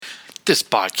This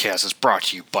podcast is brought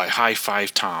to you by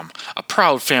High5Tom, a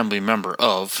proud family member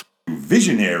of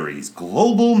Visionaries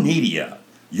Global Media,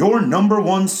 your number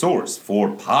one source for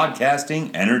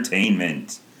podcasting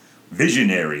entertainment.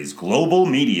 Visionaries Global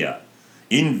Media,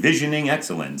 envisioning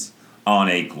excellence on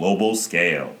a global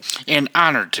scale. And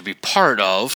honored to be part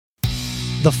of.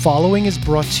 The following is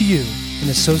brought to you in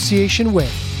association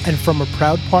with and from a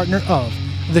proud partner of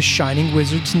the Shining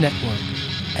Wizards Network.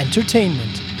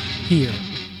 Entertainment here.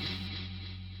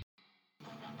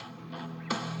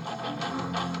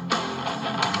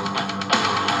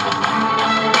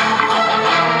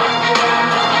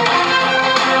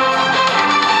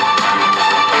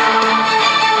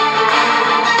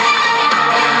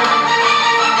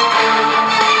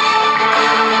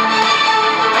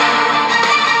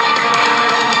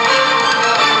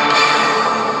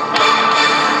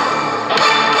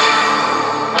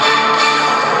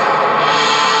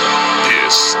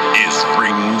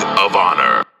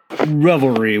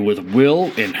 Revelry with Will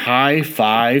and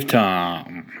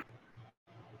High5Tom.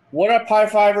 What up,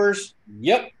 High-Fivers?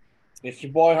 Yep, it's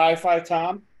your boy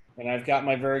High5Tom, and I've got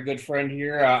my very good friend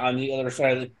here on the other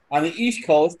side on the East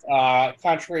Coast,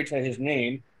 contrary to his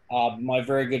name, my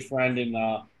very good friend and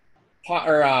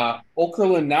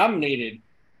Okerlund-nominated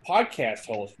podcast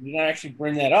host. We didn't actually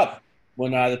bring that up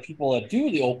when the people that do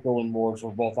the Okerlund Wars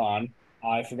were both on.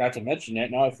 I forgot to mention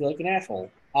that. Now I feel like an asshole.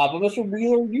 But Mr.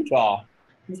 Wheeler, Utah.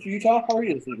 Mr. Utah, how are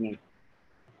you this evening?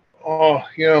 Oh,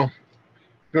 doing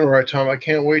all right, Tom. I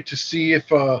can't wait to see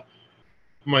if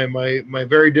my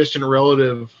very distant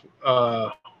relative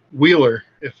Wheeler,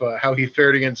 if how he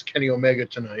fared against Kenny Omega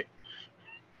tonight.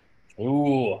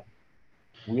 Ooh,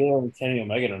 Wheeler and Kenny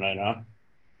Omega tonight, huh?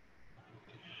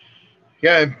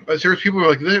 Yeah, there's people who are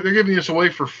like they're giving this away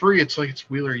for free. It's like it's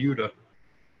Wheeler Yuta.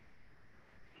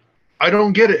 I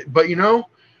don't get it, but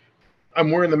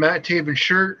I'm wearing the Matt Taven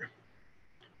shirt.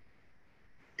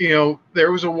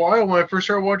 There was a while when I first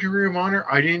started watching Ring of Honor,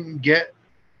 I didn't get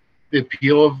the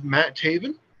appeal of Matt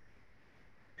Taven.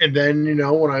 And then,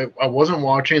 when I wasn't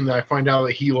watching, then I find out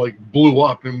that he, blew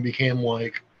up and became,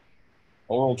 the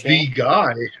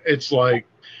guy. It's like,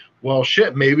 well,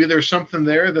 shit, maybe there's something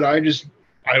there that I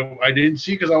didn't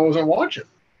see because I wasn't watching.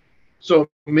 So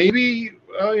maybe,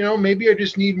 maybe I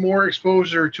just need more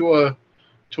exposure to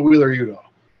Wheeler Yuta.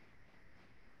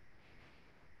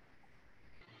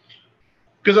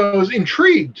 Because I was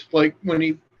intrigued,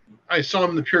 when I saw him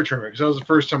in the Pure Tournament, because that was the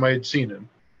first time I had seen him.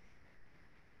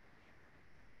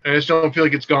 And I just don't feel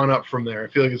like it's gone up from there. I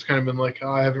feel like it's kind of been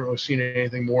I haven't really seen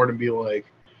anything more to be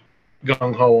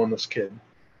gung-ho on this kid.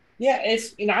 Yeah,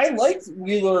 I liked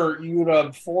Wheeler Yuta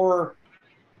before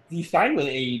he signed with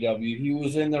AEW. He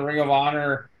was in the Ring of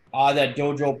Honor, that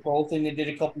Dojo Pro thing they did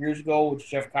a couple years ago, which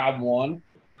Jeff Cobb won.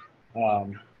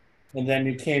 And then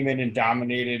he came in and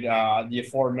dominated the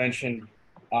aforementioned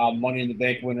Money in the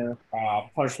Bank winner,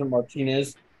 Punishment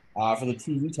Martinez, for the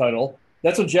TV title.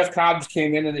 That's when Jeff Cobb just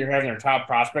came in and they were having their top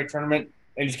prospect tournament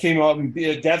and just came up and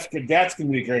that's going to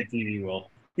be a great TV, Will.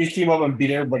 He just came up and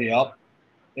beat everybody up,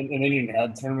 and then he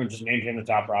had the tournament just named him the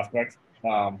top prospect.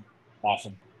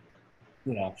 Awesome.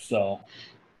 So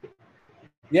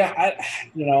yeah, I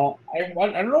don't know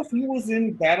if he was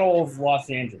in Battle of Los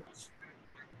Angeles.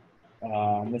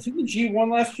 Was he in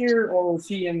G1 last year, or was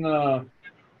he in the?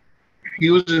 He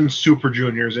was in Super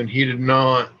Juniors, and he did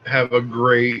not have a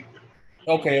great.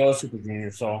 Okay, it was Super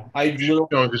Juniors. So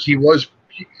because he was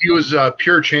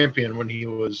pure champion when he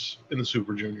was in the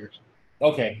Super Juniors.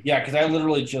 Okay, yeah, because I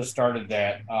literally just started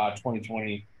that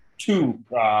 2022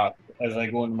 as I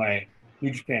go into my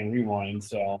New Japan Rewind.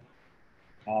 So,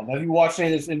 have you watched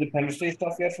any of this Independence Day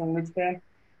stuff yet from New Japan?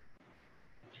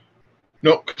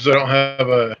 No, because I don't have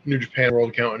a New Japan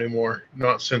World account anymore.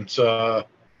 Not since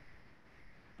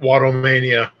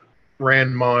Watomania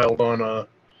ran mild on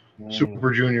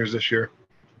Super Juniors this year.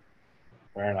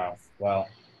 Fair enough. Well,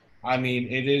 I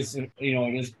mean, it is. It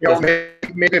is.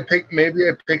 Maybe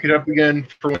I pick it up again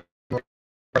for when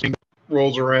wrestling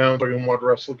rolls around. So I can watch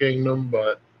Wrestle Kingdom,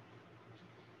 but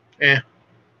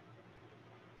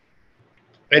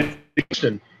Eddie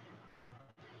Kingston.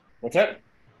 What's that?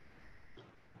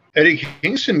 Eddie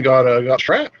Kingston got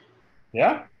strapped.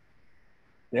 Yeah.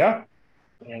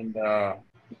 And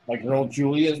my girl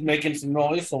Julia is making some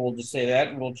noise, so we'll just say that,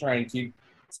 and we'll try and keep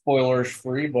spoilers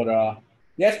free. But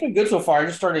yeah, it's been good so far. I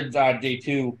just started day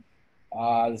 2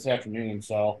 this afternoon,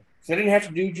 so I didn't have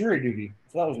to do jury duty,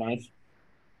 so that was nice.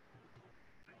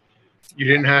 You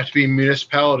didn't have to be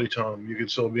municipality, Tom. You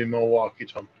could still be in Milwaukee,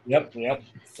 Tom. Yep.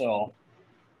 So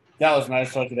that was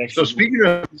nice. So I could actually. So speaking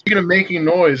of making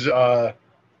noise,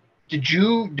 did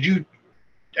you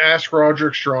ask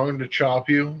Roderick Strong to chop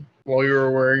you while you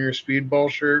were wearing your Speedball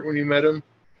shirt when you met him?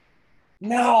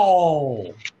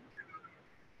 No.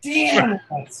 Damn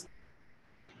it.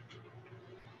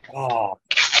 Oh.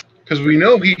 Because we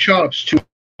know he chops too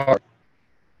hard.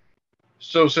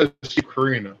 So says Steve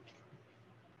Carino.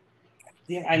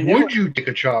 Yeah, Would you take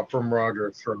a chop from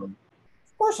Roderick Strong?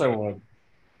 Of course I would.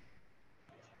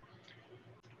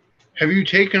 Have you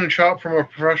taken a chop from a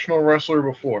professional wrestler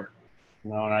before?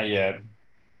 No, not yet.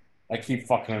 I keep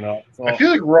fucking it up. So, I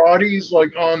feel like Roddy's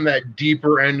like on that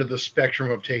deeper end of the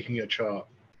spectrum of taking a chop.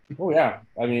 oh yeah.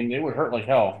 I mean, it would hurt like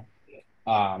hell.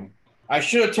 I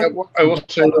should have took. I will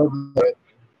say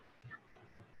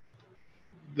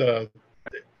that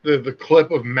the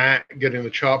clip of Matt getting the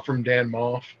chop from Dan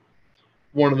Moff,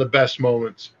 one of the best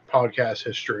moments podcast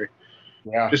history.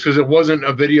 Yeah. Just because it wasn't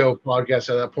a video podcast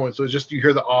at that point, so it's just you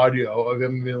hear the audio of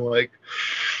him being like,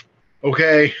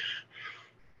 "Okay,"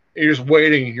 and you're just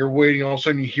waiting. You're waiting. All of a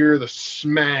sudden, you hear the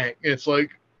smack. It's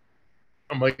like,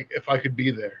 I'm like, if I could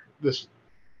be there,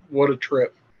 what a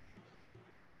trip.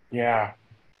 Yeah.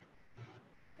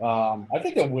 I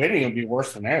think the waiting would be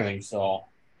worse than anything. So.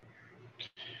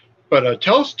 But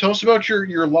tell us about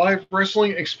your live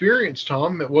wrestling experience,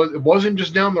 Tom. It wasn't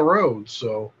just down the road,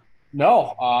 so.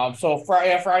 No. So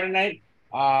Friday night,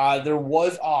 there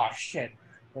was. Oh shit!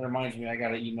 That reminds me, I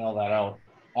gotta email that out.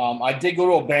 I did go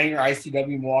to a banger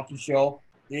ICW Milwaukee show.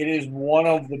 It is one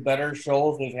of the better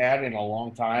shows they've had in a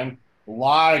long time. A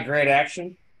lot of great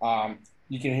action.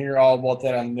 You can hear all about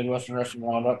that on the Midwestern Wrestling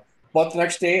Roundup. But the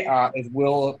next day, as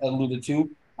Will alluded to,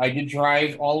 I did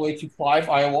drive all the way to Clive,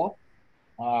 Iowa,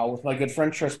 with my good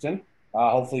friend Tristan,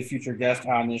 hopefully future guest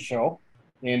on this show.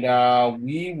 And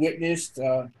we witnessed,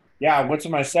 I went to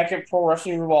my second Pro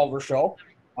Wrestling Revolver show,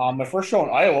 my first show in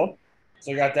Iowa,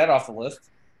 so I got that off the list.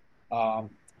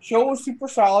 Show was super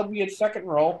solid. We had second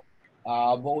row,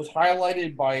 but was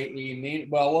highlighted by it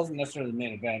wasn't necessarily the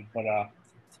main event, but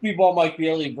Speedball Mike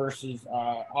Bailey versus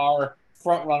our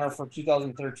front runner for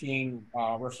 2013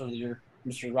 Wrestler of the Year,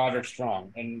 Mr. Roderick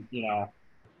Strong. And,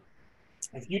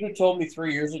 if you'd have told me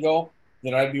 3 years ago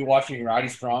that I'd be watching Roddy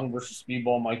Strong versus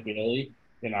Speedball Mike Bailey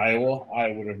in Iowa,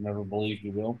 I would have never believed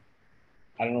you, Will.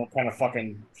 I don't know what kind of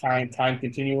fucking time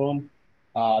continuum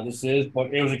this is,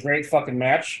 but it was a great fucking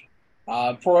match.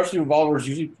 Pro Wrestling Revolver is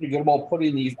usually pretty good about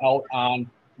putting these out on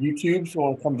YouTube, so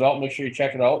when it comes out, make sure you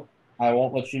check it out. I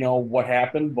won't let you know what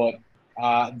happened, but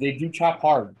they do chop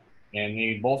hard, and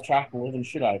they both chop the living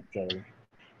shit out of each other.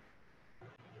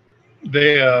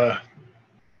 They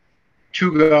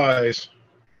two guys,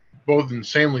 both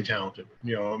insanely talented.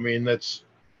 It's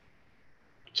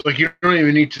like you don't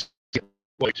even need to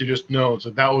to just know it's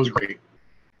like that was great.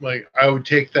 Like I would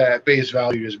take that base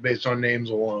value just based on names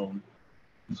alone.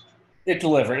 It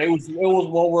delivered. It was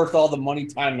well worth all the money,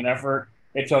 time, and effort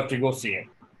it took to go see it.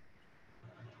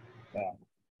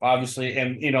 Obviously,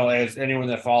 and as anyone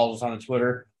that follows us on the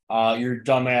Twitter, your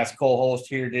dumbass co-host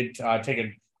here did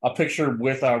take a picture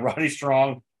with Roddy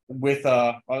Strong with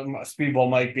a Speedball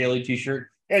Mike Bailey t-shirt,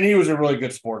 and he was a really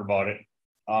good sport about it.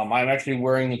 I'm actually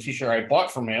wearing the t-shirt I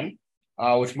bought from him,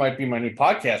 which might be my new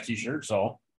podcast t-shirt.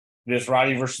 So this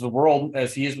Roddy versus the world,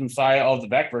 as he is the Messiah of the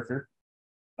backbreaker.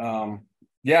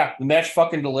 The match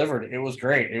fucking delivered. It was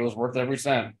great. It was worth every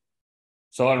cent.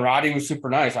 So, and Roddy was super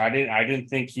nice. I didn't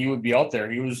think he would be out there.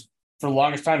 He was, for the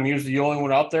longest time, he was the only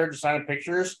one out there to sign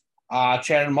pictures.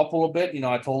 Chatted him up a little bit.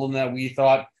 I told him that we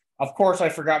thought, of course, I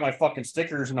forgot my fucking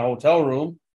stickers in the hotel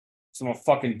room. So I'm a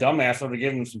fucking dumbass, so to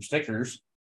give him some stickers.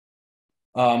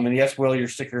 And yes, Will, your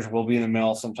stickers will be in the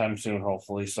mail sometime soon,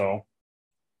 hopefully. So,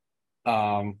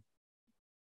 it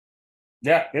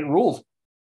ruled.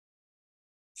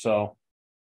 So,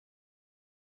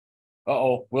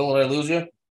 Will, did I lose you?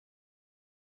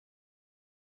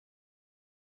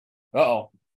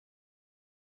 All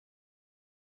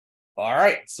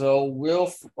right, so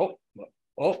Will.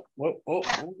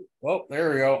 There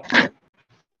we go.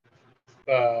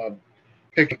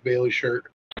 Pick a Bailey shirt.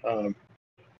 And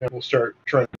we'll start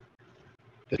trying.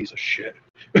 He's a shit.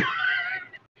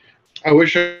 I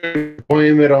wish I could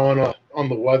blame it on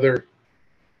the weather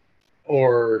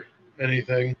or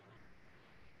anything.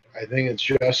 I think it's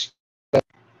just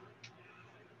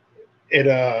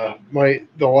the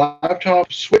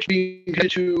laptop switch being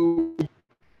connected to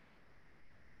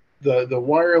the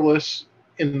wireless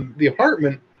in the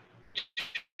apartment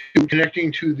to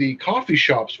connecting to the coffee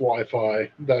shop's Wi-Fi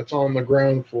that's on the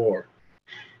ground floor.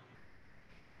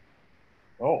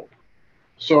 Oh.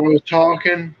 So I was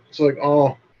talking. It's like,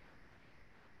 oh,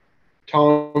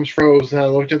 Tom's froze. And I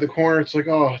looked at the corner. It's like,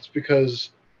 oh, it's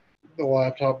because the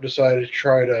laptop decided to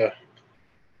try to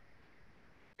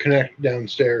connect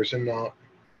downstairs and not,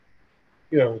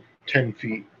 10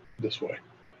 feet this way.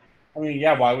 I mean,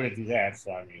 yeah, why would it do that?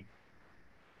 So, I mean,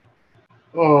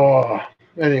 Oh,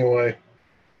 anyway,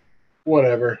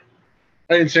 whatever.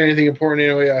 I didn't say anything important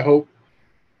anyway. I hope,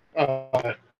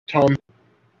 Tom,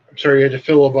 I'm sorry you had to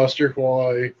filibuster while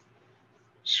I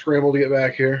scramble to get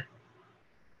back here.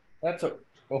 that's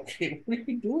okay. What are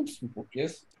you doing,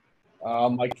 Lucas?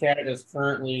 My cat is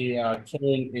currently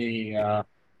killing a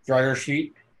dryer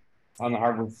sheet on the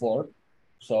hardwood floor.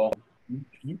 So,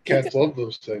 you take Cats it. love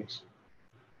those things.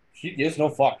 She gives no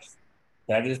fucks.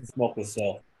 That is the smokeless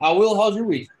cell. Will, how's your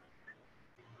week?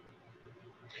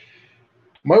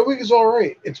 My week is all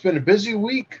right. It's been a busy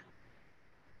week.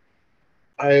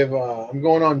 I'm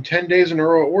going on 10 days in a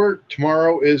row at work.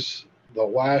 Tomorrow is the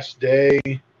last day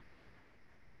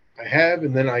I have,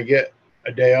 and then I get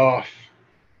a day off.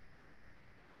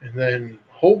 And then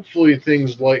hopefully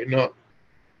things lighten up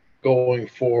going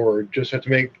forward. Just have to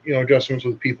make, adjustments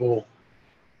with people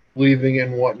leaving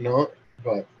and whatnot.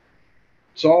 But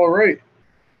it's all right.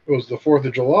 It was the 4th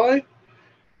of July.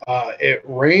 It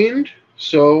rained,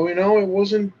 so it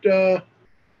wasn't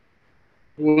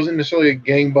necessarily a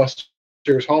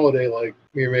gangbusters holiday like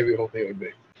we were maybe hoping it would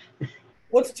be.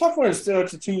 Well, it's a tough one. It's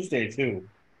a Tuesday, too.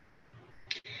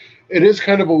 It is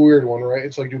kind of a weird one, right?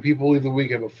 It's like, do people leave the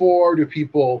weekend before? Do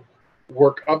people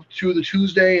work up to the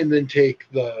Tuesday and then take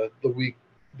the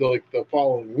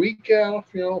following week off?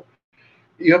 You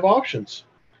have options.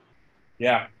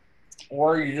 Yeah.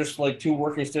 Or you're just like two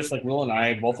working stiffs like Will and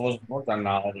I. Both of us worked on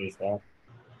holidays, so.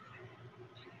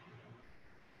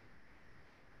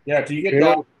 Yeah, do you get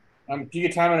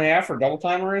time and a half or double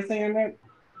time or anything in that?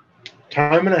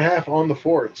 Time and a half on the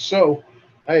 4th. So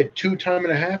I had 2 time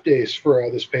and a half days for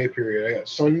this pay period. I got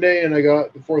Sunday and I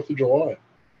got the 4th of July.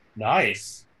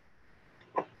 Nice.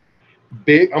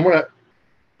 Big. I'm going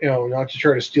to, not to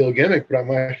try to steal a gimmick, but I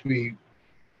might have to be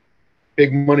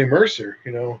Big Money Mercer,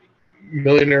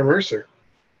 Millionaire Mercer.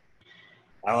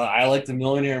 I like the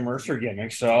Millionaire Mercer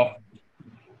gimmick, so.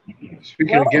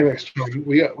 Speaking of gimmicks, Tom,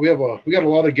 we got a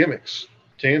lot of gimmicks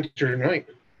to answer tonight.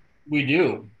 We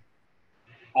do.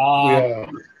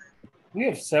 We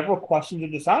have several questions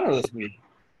of dishonor this week.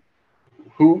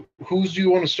 Whose do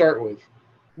you want to start with?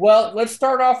 Well, let's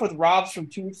start off with Rob's from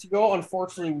 2 weeks ago.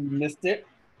 Unfortunately, we missed it.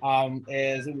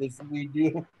 As it was,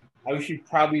 we should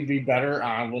probably be better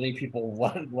on letting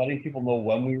people know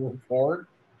when we record.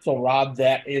 So, Rob,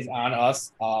 that is on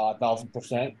us,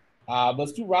 1,000%.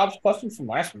 Let's do Rob's questions from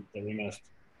last week that we missed.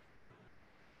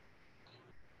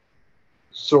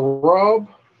 So, Rob,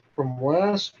 from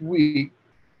last week,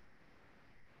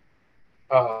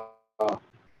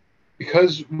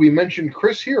 because we mentioned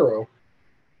Chris Hero,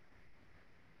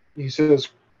 he says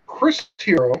Chris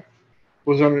Hero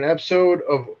was on an episode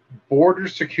of Border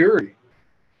Security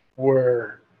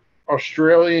where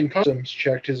Australian Customs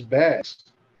checked his bags.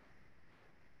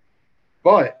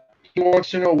 But he wants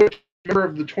to know which member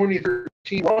of the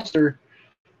 2013 roster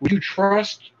would you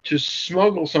trust to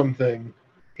smuggle something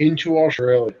into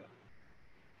Australia?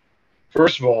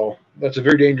 First of all, that's a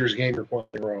very dangerous game you're playing,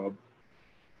 Rob.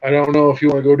 I don't know if you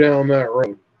want to go down that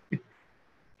road. I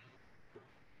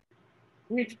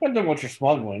mean, it depends on what you're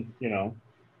smuggling,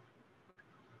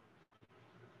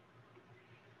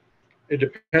 It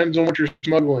depends on what you're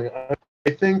smuggling.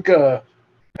 I think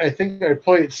I'd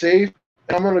play it safe.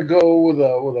 I'm gonna go with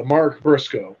a Mark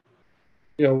Briscoe.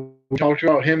 We talked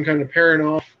about him kind of pairing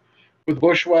off with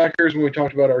Bushwhackers when we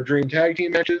talked about our dream tag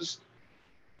team matches.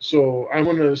 So I'm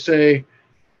gonna say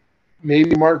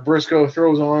maybe Mark Briscoe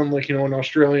throws on an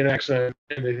Australian accent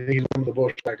and they think he's one of the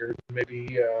Bushwhackers.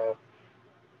 Maybe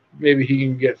he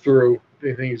can get through.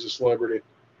 They think he's a celebrity.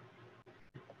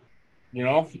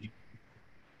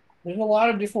 There's a lot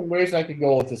of different ways I could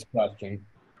go with this question.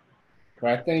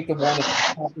 But I think the one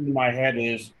that popped into my head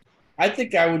is I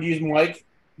think I would use Mike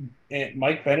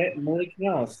Bennett and Malik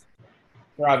Nellis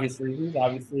for obvious reasons.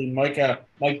 Obviously, Mike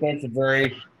Bennett's a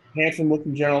very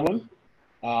handsome-looking gentleman.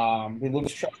 He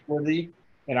looks trustworthy,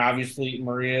 and obviously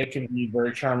Maria can be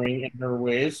very charming in her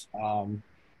ways.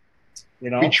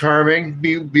 Be charming,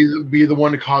 be the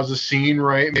one to cause a scene,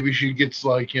 right? Maybe she gets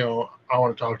I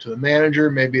want to talk to the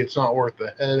manager. Maybe it's not worth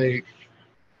the headache.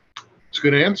 It's a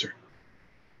good answer.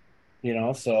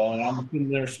 So and I'm thinking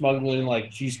they're smuggling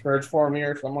cheese curds for me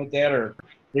or something like that, or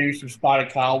maybe some spotted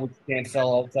cow, which you can't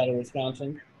sell outside of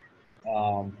Wisconsin.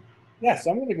 So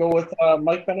I'm going to go with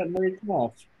Mike Bennett and Maria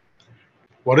Canals.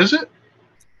 What is it?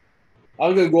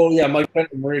 I'm going to go, Mike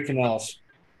Bennett and Maria Canals.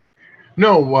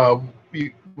 No, what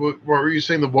were you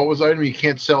saying? What was the item you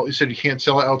can't sell? You said you can't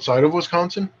sell it outside of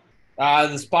Wisconsin?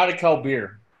 The spotted cow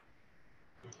beer.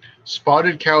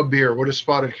 Spotted cow beer. What is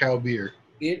spotted cow beer?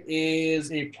 It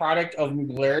is a product of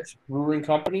Mugler's Brewing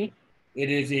Company. It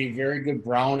is a very good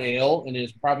brown ale and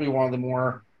is probably one of the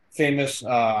more famous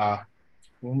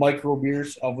micro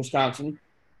beers of Wisconsin.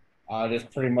 It is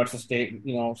pretty much a state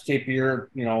beer,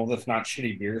 that's not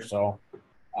shitty beer. So,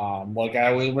 like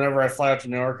I always, whenever I fly out to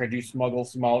New York, I do smuggle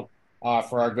some out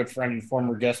for our good friend and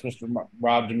former guest, Mr.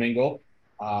 Rob Domingo,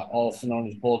 also known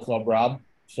as Bullet Club Rob.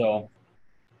 So,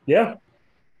 yeah.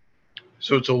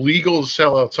 So it's illegal to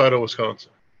sell outside of Wisconsin.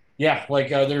 Yeah, like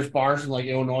there's bars in like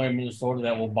Illinois and Minnesota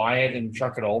that will buy it and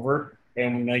truck it over,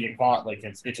 and when they get caught, like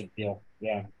it's a deal.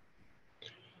 Yeah.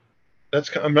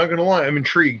 I'm not gonna lie, I'm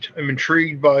intrigued. I'm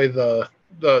intrigued by the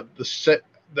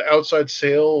outside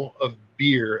sale of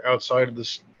beer outside of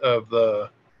the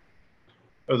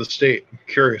state. I'm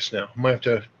curious now. I might have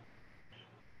to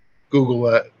Google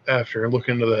that after and look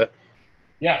into that.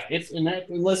 Yeah,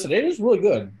 listen, it is really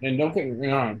good. And don't get me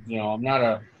wrong,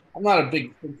 I'm not a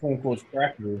big quote unquote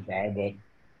craft beer guy, but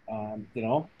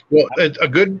Well, a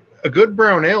good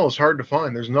brown ale is hard to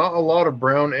find. There's not a lot of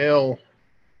brown ale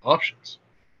options.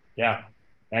 yeah.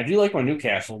 And I do like my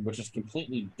Newcastle, which is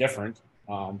completely different,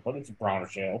 but it's a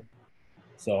brownish ale.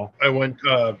 So I went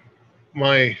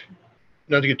my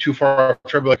not to get too far off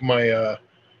track, but like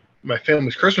my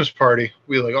family's Christmas party,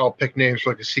 we like all picked names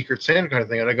for like a Secret Santa kind of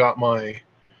thing, and I got my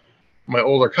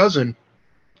older cousin,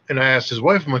 and I asked his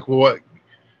wife, I'm like, well,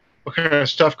 what kind of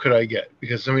stuff could I get?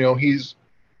 Because he's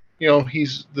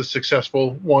the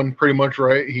successful one, pretty much,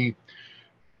 right? He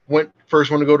first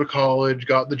went to go to college,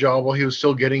 got the job while he was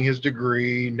still getting his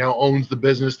degree, now owns the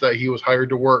business that he was hired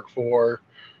to work for.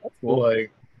 that's cool.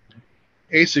 Like,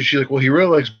 Ace, she's like, well, he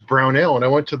really likes brown ale. And I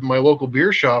went to my local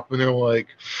beer shop, and they're like,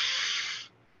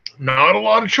 not a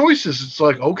lot of choices. It's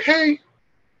like, okay,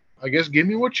 I guess give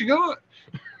me what you got.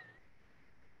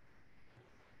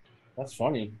 That's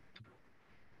funny.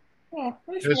 Oh,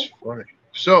 It's funny.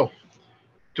 So,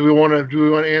 do we want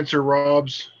to answer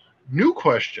Rob's new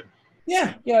question?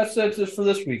 Yeah, it's for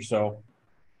this week. So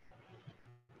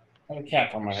I have a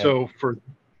cap on my head. So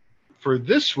for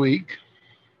this week,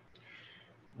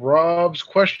 Rob's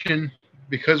question,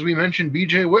 because we mentioned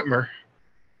BJ Whitmer,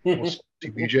 we'll see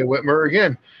BJ Whitmer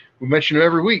again. We mention him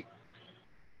every week.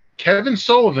 Kevin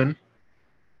Sullivan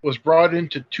was brought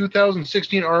into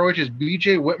 2016 ROH as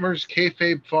BJ Whitmer's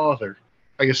kayfabe father.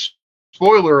 I guess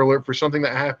spoiler alert for something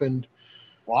that happened.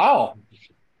 Wow.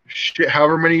 Shit,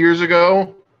 however many years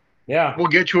ago. Yeah. We'll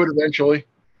get to it eventually.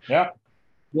 Yeah.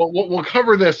 We'll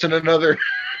cover this in another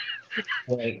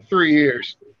Right. 3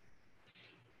 years.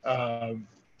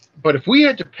 But if we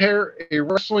had to pair a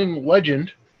wrestling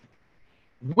legend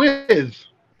with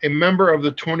a member of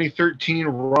the 2013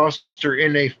 roster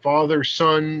in a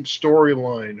father-son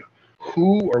storyline,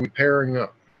 who are we pairing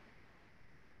up?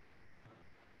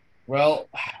 Well,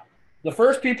 the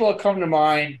first people that come to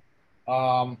mind,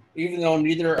 even though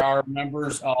neither are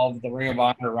members of the Ring of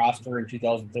Honor roster in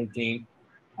 2013,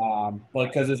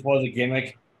 because this was a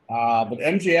gimmick, but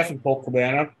MJF and Colt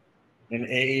Cabana in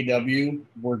AEW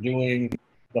were doing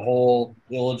the whole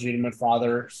illegitimate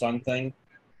father-son thing.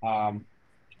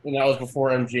 And that was before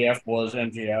MJF was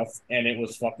MJF, and it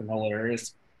was fucking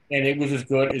hilarious. And it was as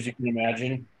good as you can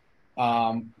imagine.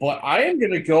 But I am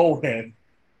going to go with,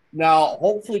 now,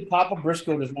 hopefully Papa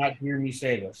Briscoe does not hear me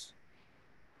say this.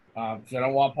 Because I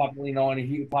don't want Papa, any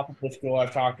heat with Papa Briscoe.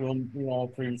 I've talked to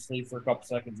him, previously for a couple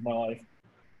seconds in my life.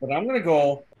 But I'm going to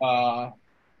go,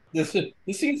 this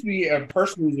seems to be a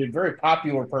person who's a very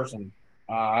popular person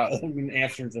in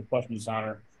answers to questions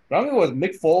honor. But I'm going to go with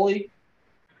Mick Foley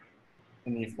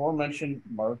and the aforementioned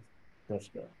Mark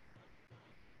Briscoe.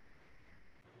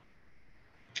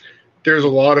 There's a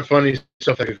lot of funny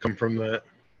stuff that could come from that.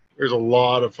 There's a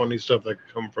lot of funny stuff that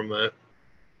could come from that.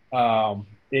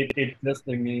 It just,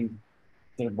 I mean,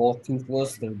 they're both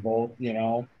toothless. They're both,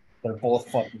 they're both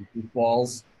fucking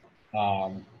goofballs.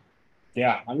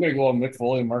 Yeah, I'm going to go with Mick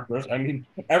Foley and Mark Briscoe. I mean,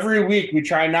 every week we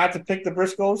try not to pick the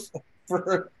Briscoes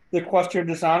for the question of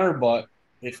dishonor, but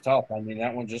it's tough. I mean,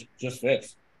 that one just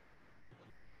fits.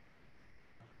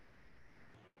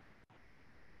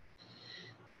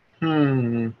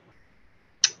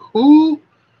 Who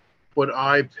would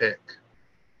I pick?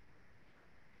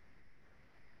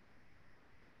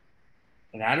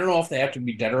 And I don't know if they have to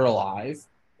be dead or alive,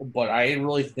 but I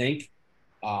really think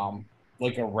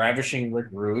like a ravishing Rick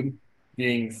Rude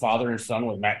being father and son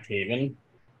with Matt Taven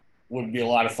would be a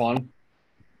lot of fun.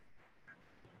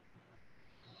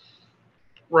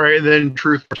 Right, and then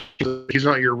truth, he's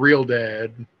not your real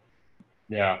dad.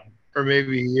 Yeah. Or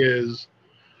maybe he is.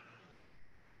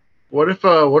 What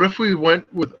if we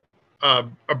went with a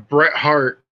Bret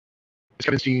Hart,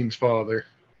 Kevin Steen's father?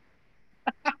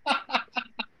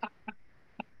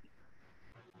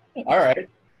 All right.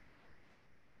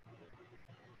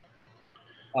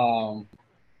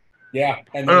 Yeah,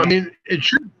 and I then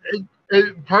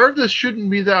mean, part of this shouldn't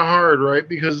be that hard, right?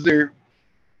 Because there's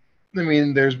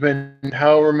been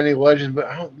however many legends,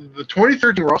 but the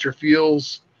 2013 roster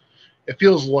feels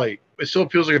light. It still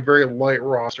feels like a very light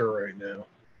roster right now.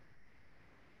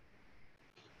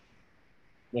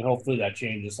 and hopefully that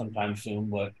changes sometime soon.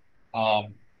 But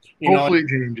Hopefully it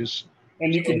changes.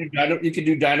 and you could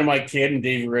do Dynamite Kid and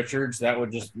Davey Richards. That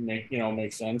would just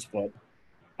make sense. But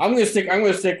I'm gonna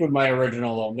stick with my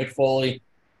original though, Mick Foley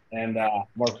and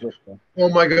Mark Briscoe. Oh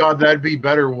my God, that'd be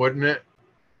better, wouldn't it?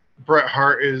 Bret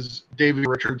Hart is Davey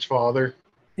Richards' father,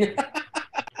 and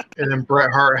then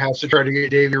Bret Hart has to try to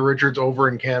get Davey Richards over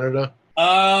in Canada.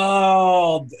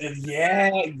 Oh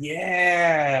yeah.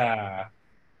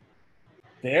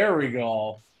 There we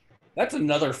go. That's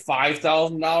another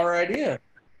 $5,000 idea.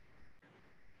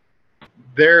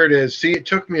 There it is. See, it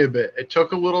took me a bit. It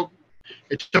took a little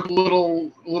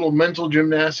mental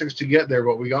gymnastics to get there,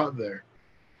 but we got there.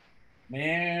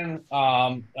 Man,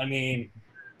 I mean,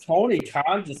 Tony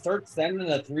Khan, just start sending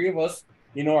the three of us,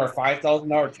 our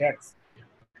 $5,000 checks.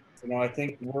 I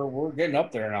think we're getting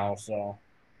up there now. So,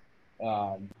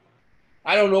 I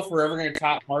don't know if we're ever going to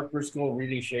top Mark Briscoe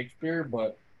reading Shakespeare,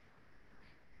 but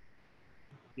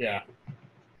yeah.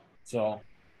 So,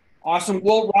 awesome.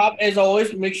 Well, Rob, as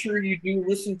always, make sure you do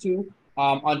listen to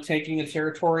on Taking the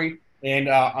Territory and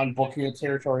on Booking the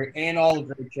Territory and all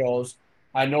the great shows.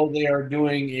 I know they are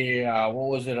doing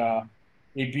a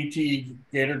BT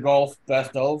Gator Golf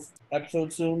Best of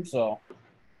episode soon. So,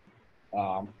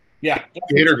 yeah.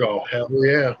 Gator Golf, hell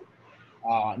yeah.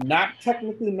 Not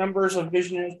technically members of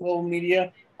Visionaries Global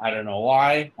Media. I don't know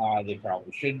why. They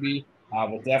probably should be,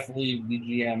 but definitely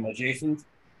VGM adjacent.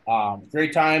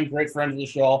 Great time, great friends of the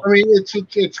show. I mean,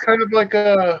 it's kind of like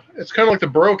the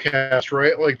broadcast,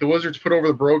 right? Like the Wizards put over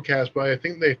the broadcast, but I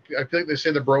feel like they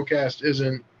say the broadcast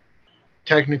isn't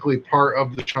technically part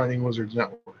of the Shining Wizards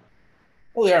network.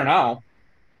 Well, they are now.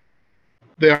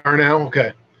 They are now?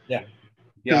 Okay. Yeah.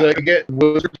 Because I get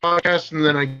Wizards podcast, and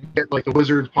then I get like the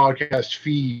Wizards podcast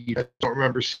feed. I don't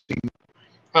remember seeing.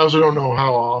 I also don't know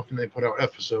how often they put out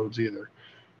episodes either.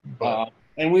 But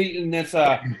and that's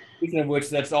speaking of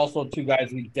which, that's also two guys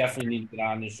we definitely need to get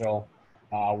on the show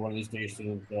one of these days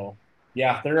soon. So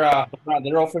yeah, they're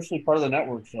officially part of the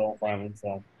network show finally.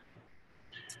 So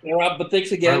yeah, Rob, but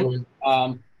thanks again.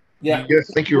 Yeah.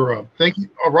 Yes, thank you, Rob. Thank you.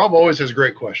 Rob always has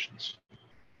great questions.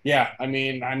 Yeah, I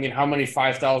mean, how many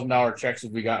 $5,000 checks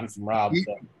have we gotten from Rob?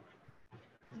 So.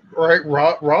 Right,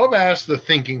 Rob asked the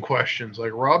thinking questions.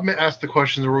 Like Rob asked the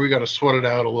questions where we got to sweat it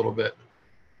out a little bit.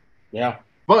 Yeah,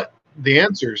 but the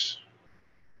answers,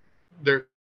 there's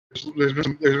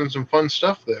been some fun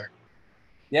stuff there.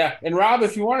 Yeah, and Rob,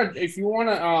 if you want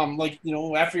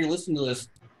to, after you listen to this,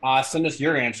 send us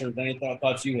your answers, any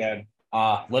thoughts you had.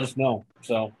 Let us know.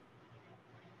 So.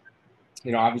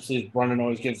 Obviously, Brendan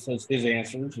always gives us his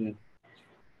answers.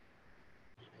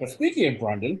 But speaking of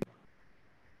Brendan,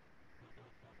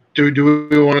 do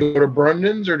we want to go to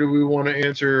Brendan's or do we want to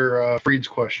answer Freed's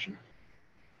question?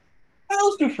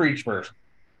 Let's do Freed's first.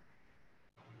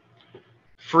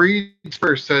 Freed's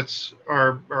first. That's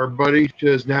our buddy,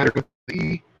 just Natter.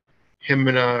 Him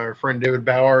and our friend David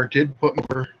Bauer did put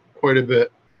more quite a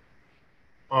bit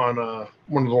on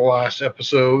one of the last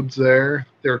episodes there.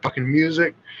 They were talking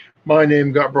music. My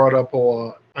name got brought up a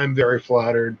lot. I'm very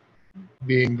flattered,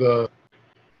 being the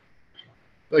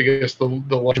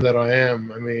legend that I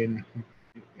am. I mean,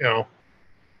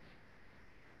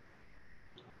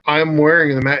 I'm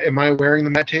wearing the Matt. Am I wearing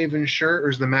the Matt Taven shirt, or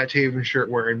is the Matt Taven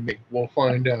shirt wearing me? We'll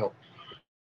find out.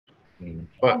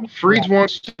 But Freeds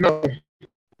wants to know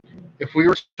if we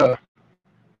were to,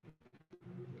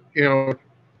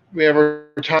 we have our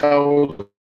child.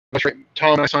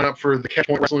 Tom and I signed up for the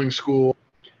Catchpoint Wrestling School.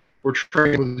 We're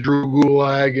training with Drew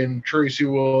Gulag and Tracy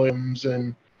Williams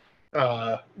and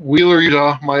Wheeler,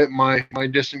 Utah, my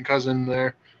distant cousin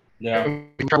there. Yeah.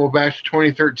 We travel back to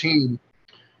 2013.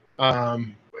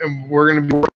 And we're going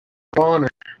to be on.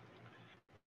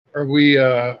 Are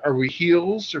we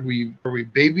heels? Are we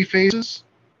baby faces?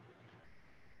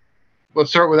 Let's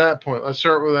start with that point. Let's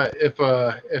start with that.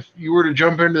 If you were to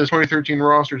jump into the 2013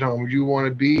 roster, Tom, would you want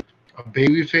to be a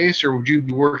baby face or would you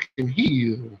be working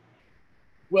heel?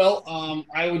 Well,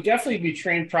 I would definitely be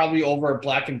trained probably over at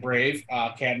Black and Brave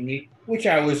Academy, which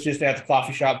I was just at the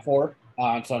coffee shop for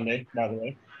on Sunday, by the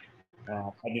way. I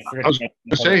was going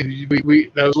to say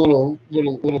we that was a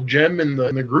little gem in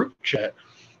the group chat.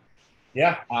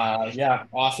 Yeah,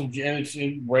 awesome gym. It's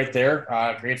right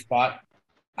there. Great spot.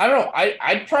 I don't know.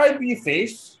 I'd probably be a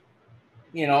face,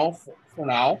 for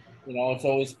now. It's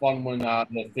always fun when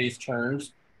the face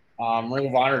turns. Ring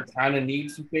of Honor kind of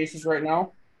needs some faces right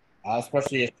now,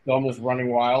 especially if Scum is running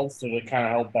wild, so to kind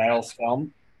of help battle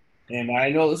Scum. And I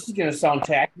know this is going to sound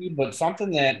tacky, but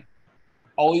something that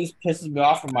always pisses me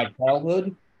off from my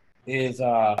childhood is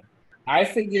I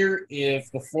figure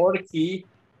if the Florida Key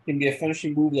can be a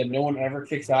finishing move that no one ever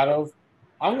kicks out of,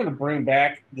 I'm going to bring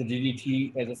back the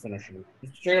DDT as a finisher.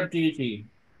 It's straight up DDT.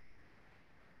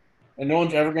 And no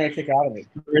one's ever going to kick out of it.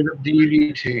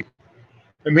 DDT.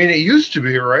 I mean, it used to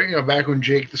be, right? Back when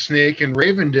Jake the Snake and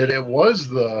Raven did it, was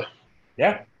the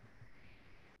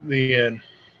end.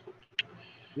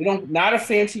 Not a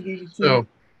fancy DDT. So,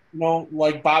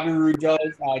 Like Bobby Roode does.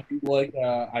 I do like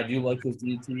his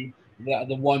DDT.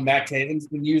 The one Matt Taven's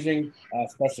been using,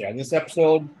 especially on this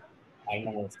episode. I don't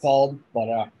know what it's called,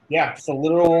 but it's a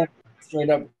literal straight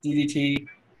up DDT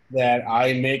that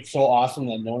I make so awesome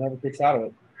that no one ever kicks out of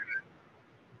it.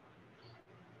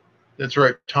 That's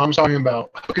right. Tom's talking about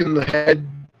hooking the head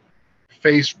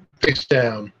face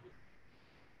down.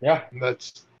 Yeah.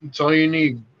 That's all you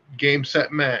need. Game,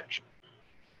 set, match.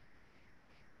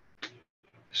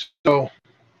 So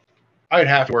I'd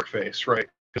have to work face, right?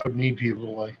 Because I would need people to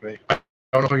like me. I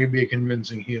don't know if I could be a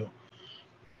convincing heel.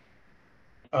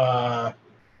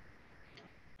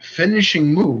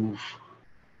 Finishing move,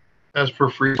 as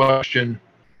per free question.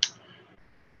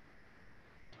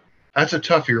 That's a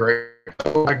toughie, right?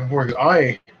 Back and forth.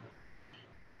 I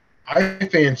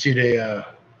fancied a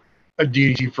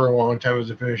DDT for a long time as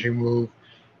a finishing move.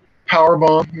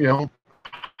 Powerbomb,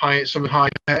 something high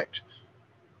impact.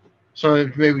 So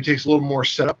it maybe takes a little more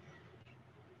setup.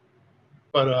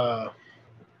 But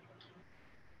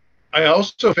I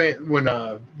also when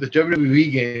the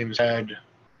WWE games had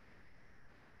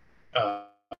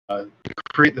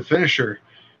create the finisher,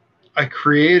 I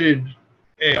created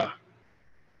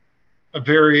a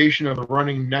variation of a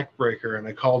running neck breaker, and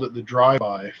I called it the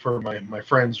drive-by for my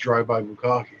friend's drive-by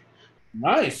bukkake.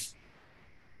 Nice.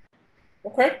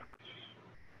 Okay.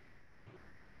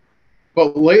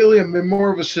 But lately, I've been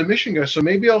more of a submission guy, so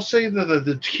maybe I'll say that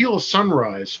the Tequila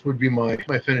Sunrise would be my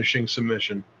finishing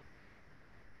submission.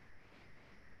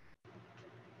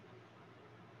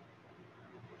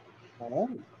 All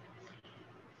right.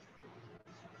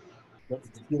 What's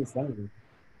the Tequila Sunrise?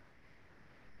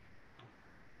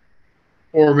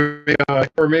 Or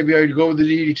maybe I'd go with the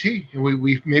DDT, and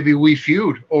we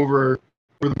feud over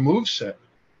the moveset.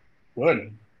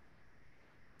 Good.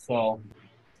 So,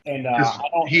 and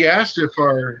he asked if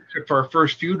our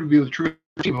first feud would be with Truth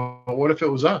Team, but what if it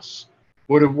was us?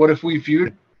 What if we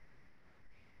feuded?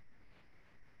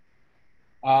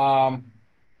 All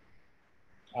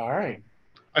right.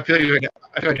 I feel like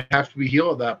I'd have to be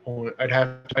heel at that point. I'd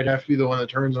have to be the one that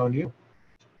turns on you.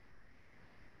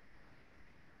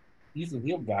 He's a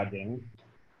heel, goddamn.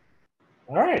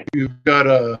 All right. You've got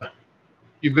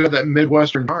that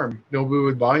Midwestern charm. Nobody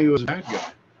would buy you as a bad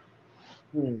guy.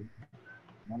 I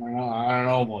don't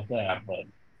know about that, but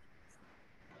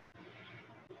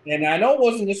and I know it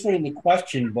wasn't necessarily the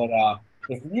question, but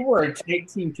if we were a tag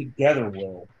team together,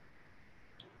 Will,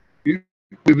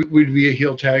 we'd be a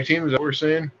heel tag team. Is that what we're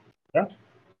saying? Yeah.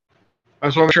 I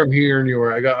just want to make sure I'm hearing you.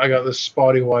 I got this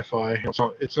spotty Wi-Fi.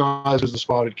 It's not as good as the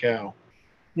spotted cow.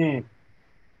 I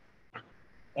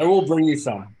will bring you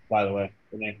some, by the way,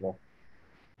 in April.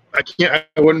 I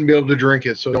wouldn't be able to drink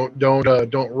it, so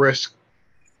don't risk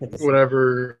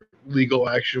whatever legal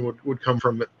action would come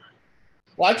from it.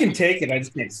 Well, I can take it. I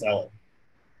just can't sell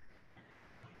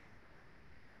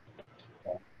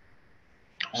it.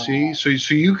 See, so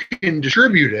you can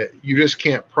distribute it, you just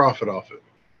can't profit off it.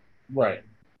 Right.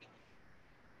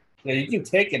 Yeah, you can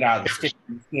take it out of the stick.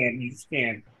 You just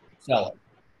can't sell it.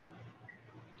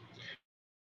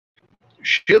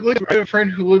 Shit, like I have a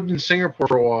friend who lived in Singapore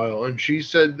for a while, and she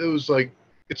said it was like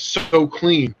it's so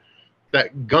clean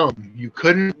that gum, you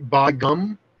couldn't buy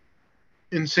gum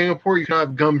in Singapore. You can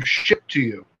have gum shipped to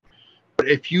you, but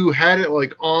if you had it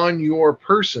like on your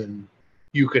person,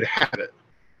 you could have it.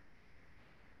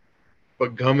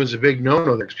 But gum is a big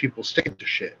no-no. There's people sticking to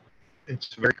shit.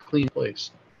 It's a very clean place.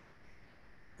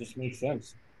 Just makes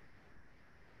sense.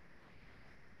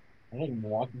 I think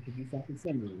Milwaukee could do something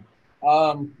similar.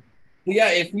 But yeah,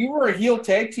 if we were a heel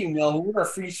tag team, though, who would our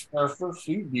first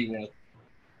feud be with?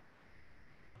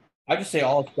 I just say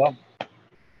all stuff.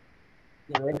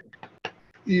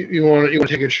 You want to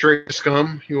take it straight to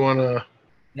Scum? You want to?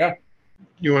 Yeah.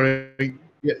 You want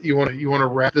to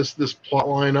wrap this plot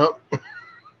line up?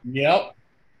 Yep.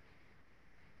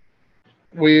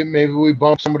 Maybe we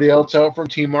bump somebody else out from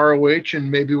Team ROH, and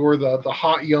maybe we're the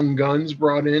hot young guns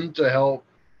brought in to help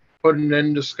put an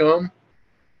end to Scum.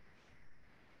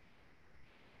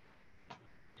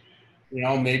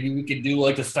 maybe we could do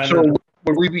like a So standard.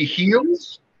 would we be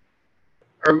heels?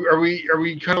 Are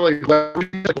we kind of like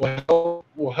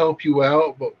we'll help you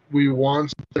out, but we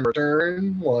want something in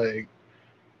return? Like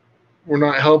we're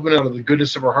not helping out of the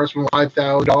goodness of our hearts. We want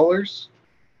 $5,000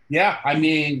 Yeah, I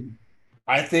mean,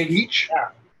 I think each.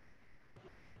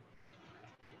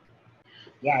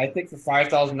 yeah, I think for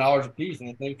 $5,000 a piece, and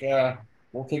I think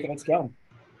we'll take it on scum.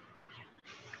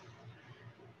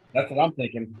 That's what I'm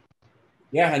thinking.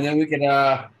 Yeah, and then we could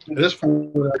At this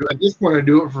point, I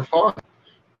do it for fun.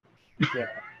 yeah,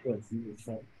 that's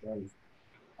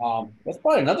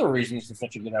probably another reason this is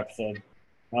such a good episode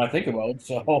when I think about it.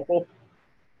 So,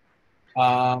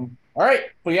 all right,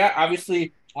 but yeah,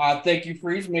 obviously, thank you,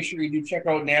 Freeze. Make sure you do check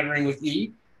out Nattering with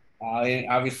E. And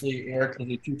obviously, Eric is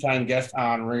a two-time guest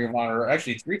on Ring of Honor,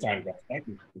 actually three-time guest. Thank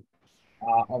you.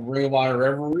 Of Ring of Honor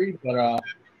Revelry, but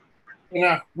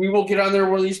we will get on there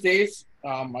one of these days.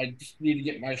 I just need to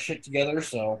get my shit together.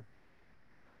 So,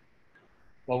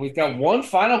 well, we've got one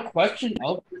final question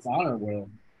of this honor, Will.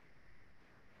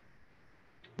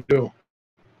 Do.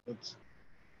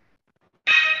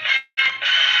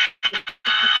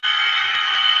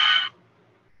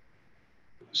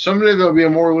 Someday there'll be a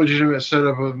more legitimate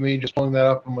setup of me just pulling that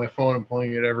up on my phone and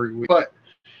playing it every week. But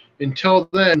until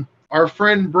then, our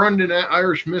friend Brendan at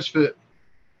Irish Misfit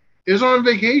is on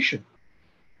vacation.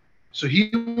 So he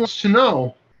wants to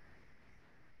know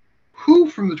who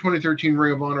from the 2013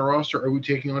 Ring of Honor roster are we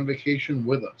taking on vacation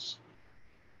with us?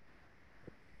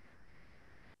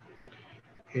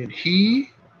 And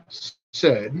he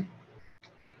said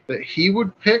that he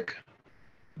would pick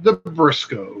the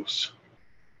Briscoes.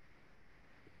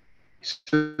 He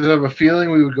said, I have a feeling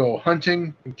we would go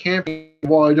hunting and camping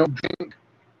while I don't drink.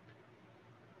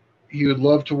 He would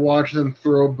love to watch them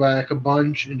throw back a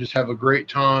bunch and just have a great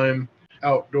time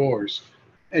outdoors.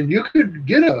 And you could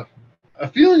get a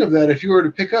feeling of that if you were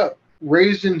to pick up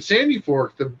Raised in Sandy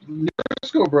Fork, the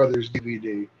Briscoe Brothers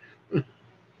DVD.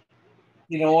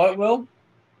 You know what, Will?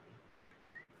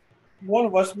 One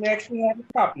of us may actually have a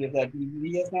copy of that DVD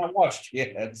he has not watched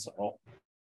yet. So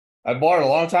I bought it a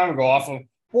long time ago off of,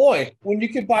 when you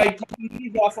could buy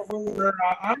DVDs off of Honor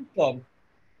Club.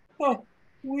 Huh,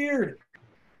 weird.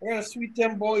 I got a Sweet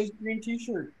Them Boys green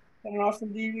t-shirt and an awesome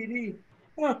DVD.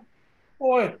 Huh,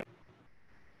 boy.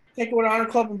 Can't go to Honor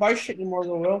Club and buy shit anymore,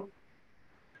 though, Will.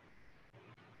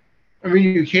 I mean,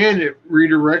 you can. It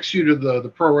redirects you to the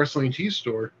Pro Wrestling Tee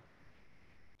store.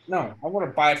 No, I want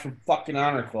to buy it from fucking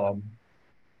Honor Club.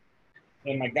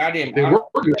 And my goddamn They were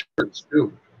good shirts,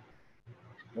 too.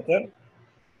 What's that?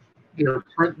 They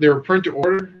were print to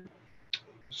order.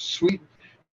 Sweet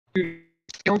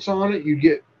discounts on it.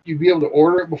 You'd be able to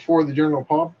order it before the general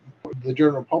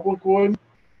public would.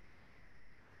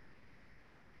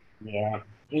 Yeah.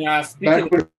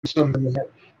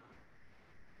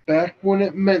 Back when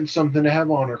it meant something to have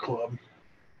Honor Club.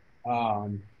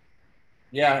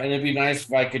 Yeah, and it'd be nice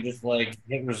if I could just like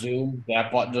hit resume.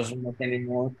 That button doesn't work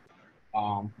anymore.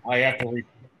 I have to read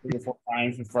 3 or 4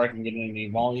 times before I can get any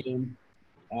volume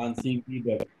on TV,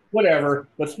 but whatever.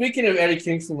 But speaking of Eddie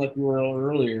Kingston, like we were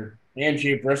earlier, and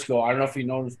Jay Briscoe, I don't know if you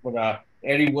noticed, but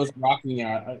Eddie was rocking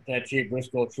that Jay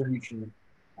Briscoe tribute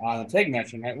on the tag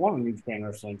match and I won New Japan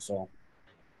Wrestling. So,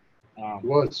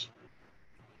 was.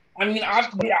 I mean, the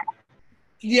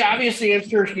obvious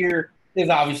answer here is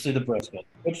obviously the Briscoe,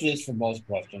 which it is for most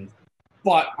questions.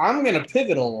 But I'm going to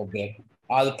pivot a little bit.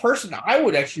 The person I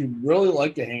would actually really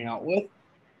like to hang out with,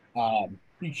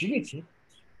 Jimmy Jacobs.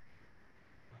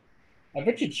 I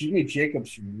bet you Jimmy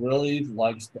Jacobs really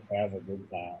likes to have a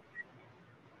good time.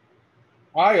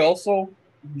 I also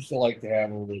used to like to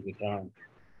have a really good time.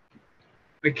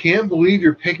 I can't believe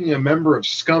you're picking a member of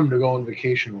Scum to go on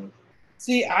vacation with.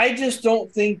 See, I just don't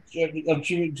think of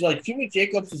Jimmy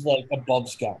Jacobs is like above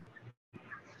Scum.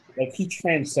 Like he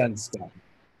transcends Scum.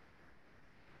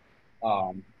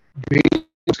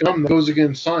 Scum goes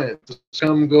against science. The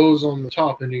Scum goes on the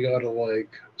top, and you gotta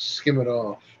like skim it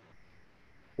off.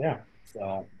 Yeah.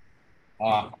 So,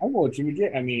 I'll go with Jimmy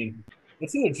Jacobs. I mean,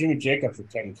 it's either Jimmy Jacobs or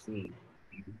Tennessee.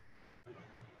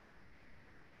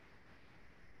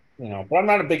 But I'm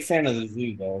not a big fan of the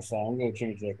Zoo though, so I'm going with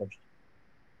Jimmy Jacobs.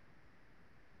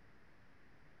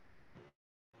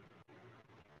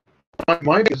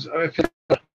 Mine is I feel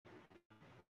if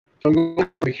I'm going on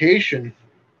vacation,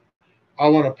 I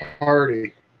want a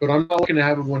party, but I'm not looking to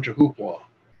have a bunch of hoopla.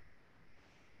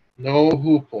 No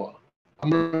hoopla. I'm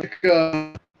gonna pick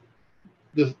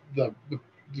the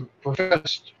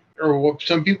professor, or what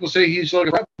some people say he's like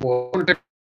a rap boy. I'm gonna pick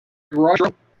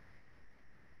Roger.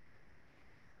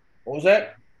 What was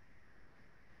that?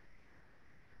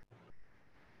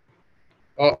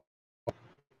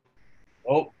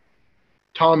 Oh,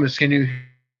 Thomas, can you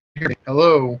hear me?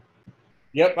 Hello?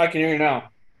 yep, I can hear you now.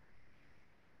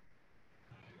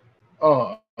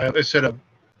 Oh, I said I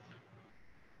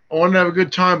want to have a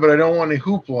good time, but I don't want any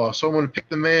hoopla, so I'm going to pick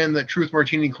the man that Truth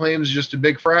Martini claims is just a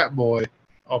big frat boy.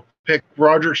 I'll pick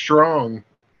Roger Strong.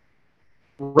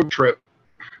 Road trip.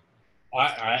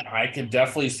 I could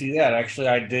definitely see that. Actually,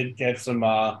 I did get some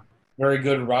very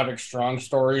good Roderick Strong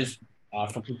stories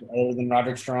from people other than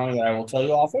Roderick Strong that I will tell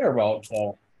you off air about.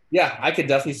 So, yeah, I could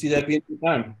definitely see that being a good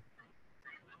time.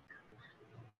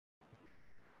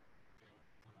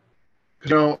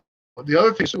 The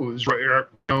other thing too is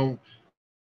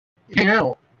hang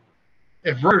out.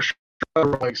 If Roger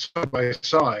Strong were like side by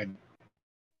side,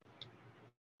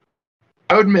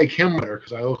 I would make him better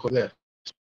because I look like this.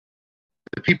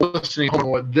 The people listening don't know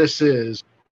what this is.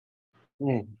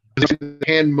 The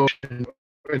hand motion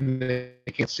and they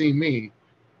can't see me.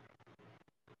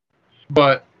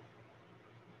 But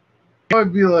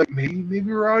I'd be like, maybe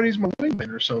Roddy's my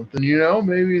wingman or something, you know?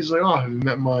 Maybe he's like, oh, have you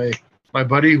met my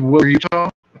buddy Will Utah?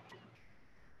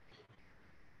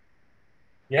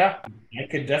 Yeah, I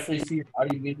could definitely see how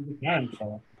you get the time.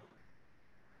 So.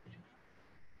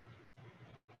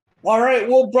 All right.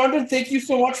 Well, Brendan, thank you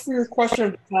so much for your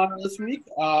question this week.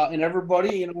 And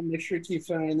everybody, make sure you keep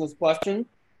sending in those questions.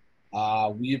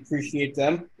 We appreciate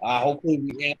them. Hopefully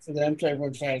we answer them to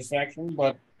everyone's satisfaction.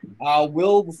 But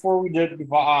Will, before we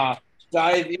dive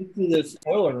into this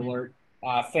spoiler alert,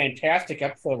 fantastic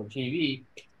episode of TV.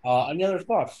 Any other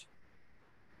thoughts?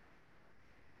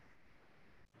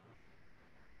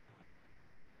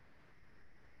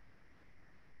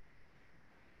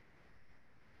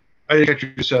 I didn't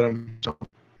get you said him.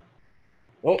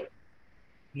 Oh, do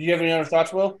you have any other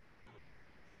thoughts, Will?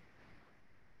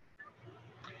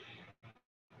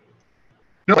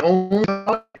 No, the only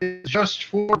thought is just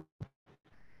for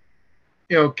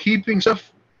keeping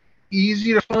stuff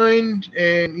easy to find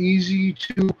and easy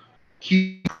to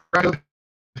keep track of.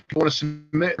 If you want to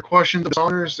submit questions,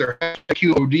 honors, their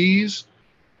QODs,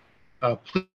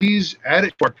 please add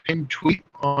it to our pinned tweet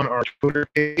on our Twitter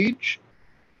page.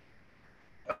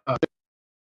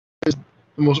 The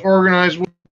most organized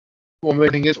one. Well,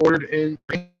 everything is ordered in.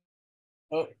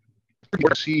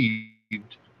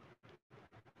 Received.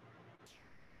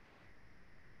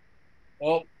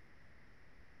 Oh,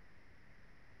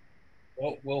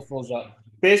 Will fills up.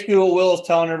 Basically, what Will is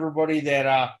telling everybody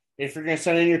that if you're going to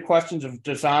send in your questions of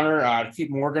dishonor to keep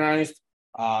them organized,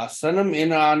 send them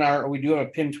in on our. We do have a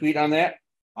pinned tweet on that.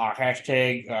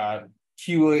 Hashtag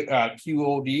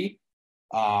QOD,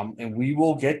 and we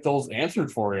will get those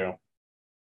answered for you.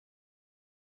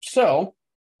 So,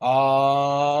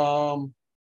 all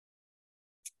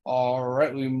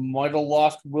right, we might have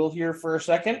lost Will here for a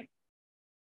second,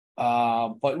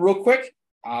 but real quick,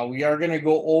 we are going to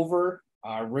go over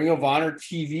Ring of Honor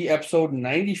TV episode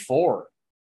 94.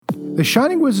 The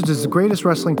Shining Wizards is the greatest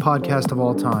wrestling podcast of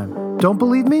all time. Don't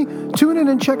believe me? Tune in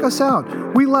and check us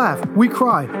out. We laugh, we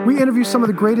cry, we interview some of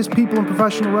the greatest people in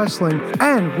professional wrestling,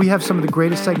 and we have some of the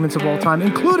greatest segments of all time,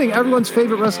 including everyone's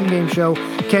favorite wrestling game show,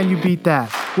 Can You Beat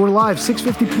That? We're live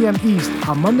 6:50 p.m. East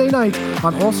on Monday nights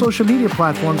on all social media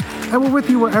platforms, and we're with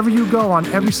you wherever you go on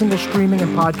every single streaming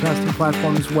and podcasting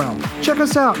platform as well. Check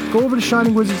us out. Go over to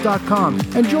shiningwizards.com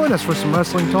and join us for some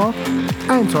wrestling talk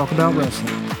and talk about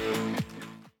wrestling.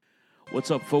 What's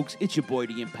up, folks? It's your boy,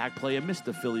 the Impact Player,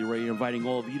 Mr. Philly Ray, inviting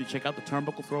all of you to check out the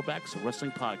Turnbuckle Throwbacks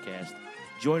Wrestling Podcast.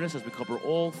 Join us as we cover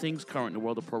all things current in the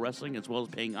world of pro wrestling, as well as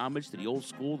paying homage to the old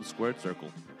school, the Squared Circle.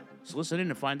 So listen in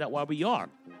and find out why we are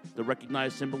the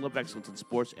recognized symbol of excellence in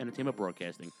sports entertainment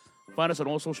broadcasting. Find us on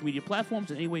all social media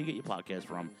platforms and anywhere you get your podcast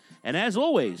from. And as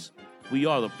always, we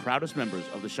are the proudest members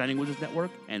of the Shining Wizards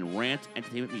Network and Rant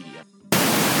Entertainment Media.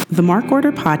 The Mark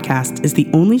Order Podcast is the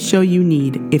only show you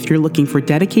need if you're looking for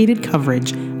dedicated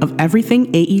coverage of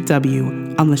everything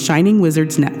AEW on the Shining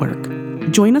Wizards Network.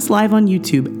 Join us live on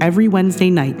YouTube every Wednesday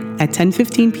night at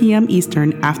 10:15 p.m.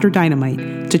 Eastern after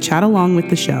Dynamite to chat along with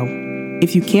the show.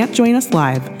 If you can't join us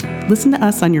live, listen to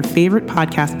us on your favorite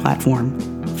podcast platform.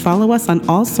 Follow us on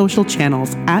all social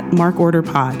channels at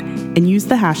MarkOrderPod and use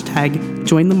the hashtag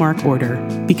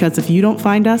 #JoinTheMarkOrder, because if you don't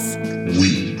find us,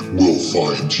 we will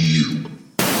find you.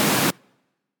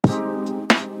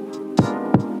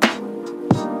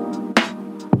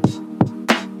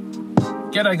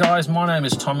 G'day guys, my name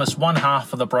is Thomas, one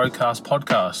half of the Broadcast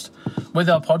Podcast. With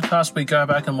our podcast, we go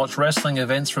back and watch wrestling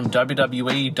events from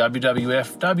WWE,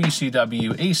 WWF,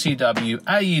 WCW, ECW,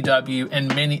 AEW,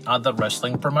 and many other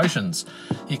wrestling promotions.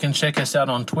 You can check us out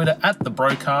on Twitter at The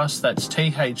Broadcast, that's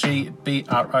TheBrokast,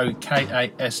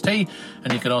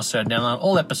 and you can also download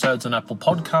all episodes on Apple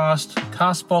Podcast,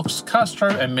 Castbox,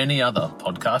 Castro, and many other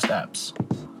podcast apps.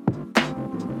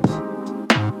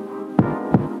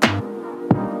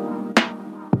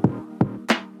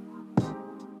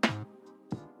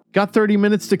 Got 30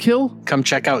 minutes to kill? Come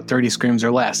check out 30 Screams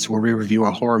or Less, where we review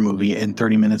a horror movie in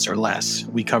 30 minutes or less.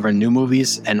 We cover new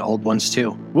movies and old ones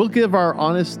too. We'll give our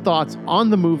honest thoughts on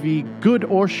the movie, good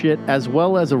or shit, as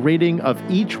well as a rating of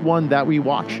each one that we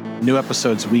watch. New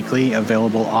episodes weekly,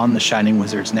 available on the Shining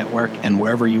Wizards Network and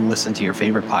wherever you listen to your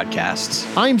favorite podcasts.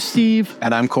 I'm Steve.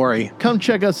 And I'm Corey. Come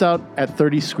check us out at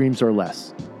 30 Screams or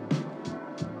Less.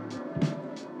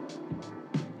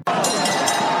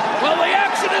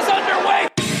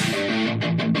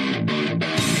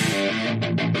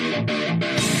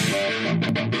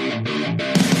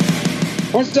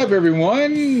 What's up,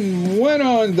 everyone? When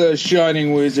on the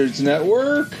Shining Wizards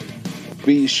Network,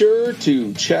 be sure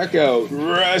to check out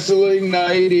Wrestling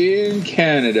Night in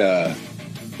Canada.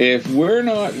 If we're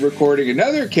not recording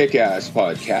another kick-ass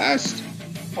podcast,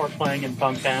 or playing in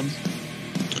punk bands,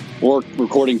 or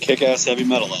recording kick-ass heavy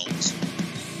metal albums,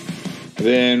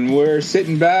 then we're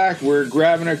sitting back, we're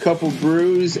grabbing a couple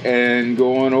brews, and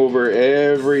going over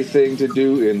everything to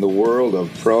do in the world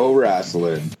of pro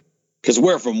wrestling. Because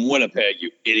we're from Winnipeg, you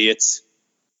idiots.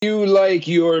 If you like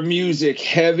your music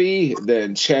heavy,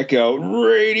 then check out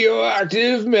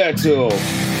Radioactive Metal on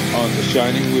the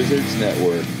Shining Wizards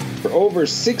Network. For over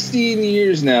 16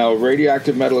 years now,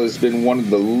 Radioactive Metal has been one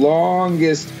of the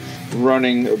longest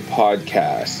running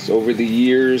podcasts. Over the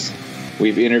years,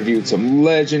 we've interviewed some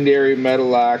legendary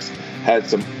metal acts, had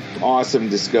some awesome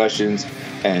discussions,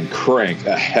 and cranked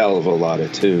a hell of a lot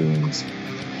of tunes.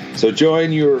 So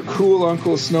join your cool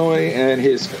Uncle Snowy and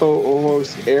his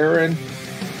co-host Aaron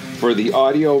for the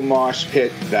audio mosh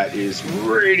pit that is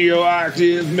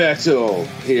Radioactive Metal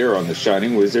here on the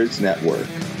Shining Wizards Network.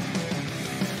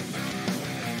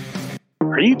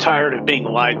 Are you tired of being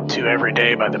lied to every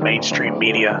day by the mainstream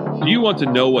media? Do you want to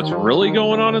know what's really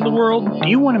going on in the world? Do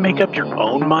you want to make up your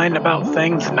own mind about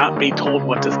things and not be told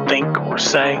what to think or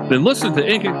say? Then listen to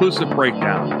Inconclusive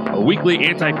Breakdown, a weekly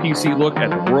anti-PC look at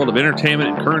the world of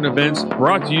entertainment and current events,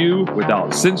 brought to you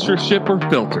without censorship or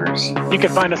filters. You can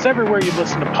find us everywhere you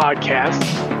listen to podcasts,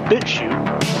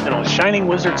 BitChute, and on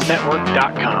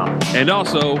ShiningWizardsNetwork.com. And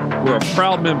also, we're a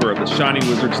proud member of the Shining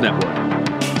Wizards Network.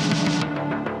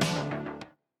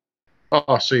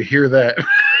 Oh, so you hear that?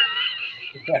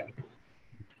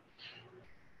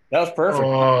 That was perfect.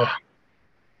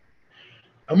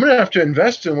 I'm going to have to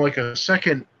invest in like a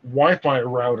second Wi-Fi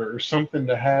router or something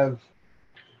to have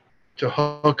to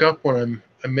hook up when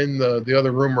I'm in the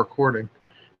other room recording.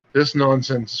 This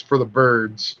nonsense is for the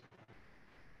birds.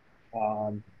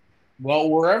 Well,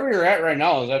 wherever you're at right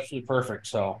now is absolutely perfect.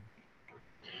 So,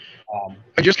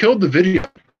 I just killed the video,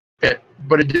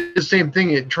 but it did the same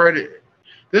thing. It tried to.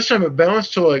 This time it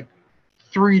bounced to like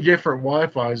 3 different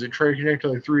Wi-Fis. It tried to connect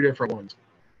to like 3 different ones.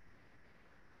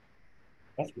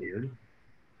 That's weird.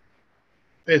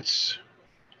 It's,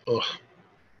 ugh.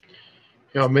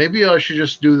 You know, maybe I should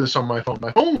just do this on my phone.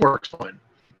 My phone works fine.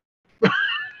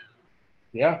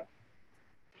 Yeah.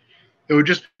 It would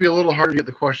just be a little hard to get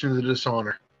the questions of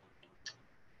dishonor.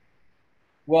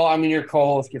 Well, I mean, your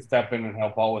co-host could step in and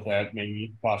help out with that,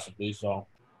 maybe, possibly. So,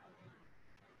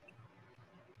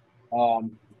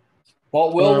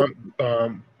 but Will, I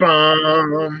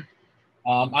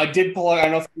did plug. I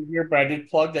don't know if you're here, but I did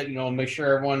plug that. Make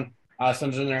sure everyone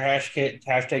sends in their hashtag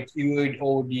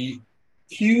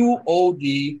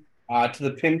QOD to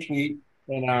the pinned tweet,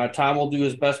 and Tom will do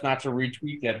his best not to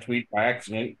retweet that tweet by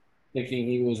accident, thinking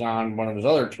he was on one of his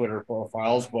other Twitter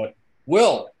profiles. But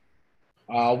Will,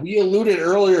 we alluded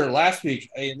earlier last week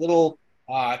a little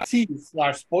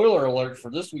tease/spoiler alert for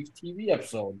this week's TV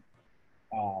episode.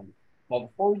 But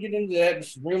before we get into that,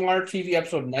 this is Ring of Honor TV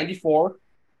episode 94.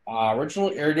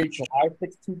 Originally aired in July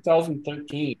 6,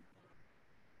 2013.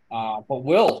 But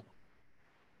Will,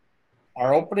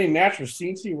 our opening match was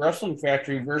CNC Wrestling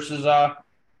Factory versus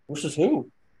who?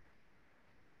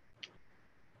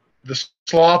 The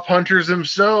Slop Hunters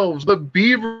themselves, the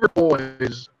Beaver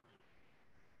Boys.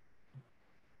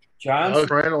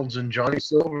 Alex Reynolds and Johnny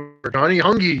Silver, Johnny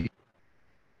Hungy.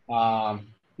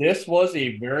 This was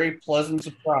a very pleasant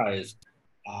surprise.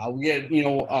 We had,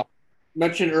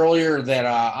 mentioned earlier that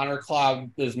Honor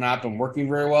Club has not been working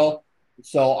very well.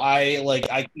 So I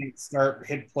can't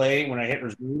hit play when I hit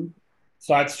resume.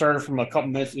 So I'd started from a couple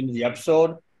minutes into the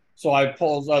episode. So I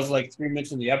was like 3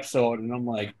 minutes in the episode, and I'm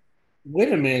like,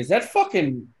 wait a minute, is that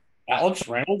fucking Alex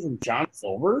Reynolds and John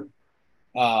Silver?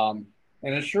 And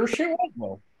it sure shit was,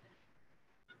 though.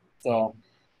 So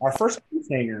our first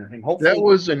cliffhanger, and hopefully That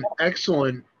was an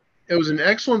excellent. It was an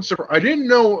excellent surprise. I didn't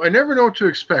know. I never know what to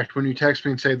expect when you text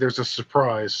me and say there's a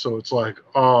surprise. So it's like,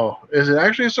 oh, is it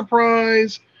actually a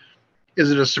surprise?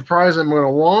 Is it a surprise I'm going to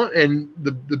want? And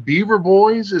the Beaver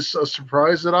Boys is a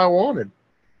surprise that I wanted.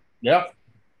 Yeah,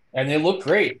 and they look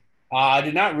great. I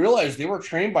did not realize they were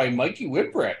trained by Mikey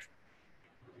Whipwreck.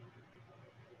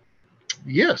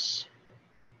 Yes.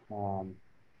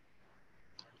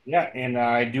 Yeah, and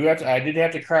I did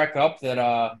have to crack up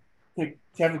that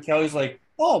Kevin Kelly's like,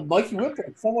 oh, Mikey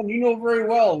Whipwreck, someone you know very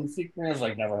well, and Steve Carell's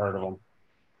like, never heard of him.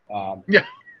 Yeah,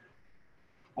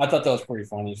 I thought that was pretty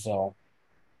funny. So,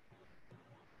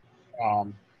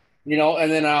 and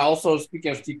then also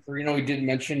speaking of Steve Carell, we did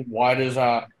mention why does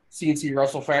CNC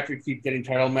Russell Factory keep getting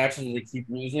title matches and they keep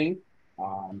losing?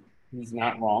 He's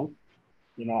not wrong.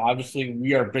 Obviously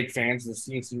we are big fans of the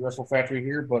CNC Russell Factory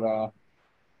here, but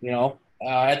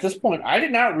at this point, I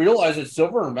did not realize that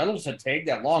Silver and Reynolds had tagged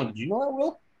that long. Did you know that,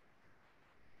 Will?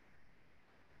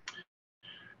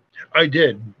 I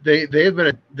did. They've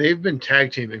been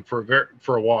tag teaming for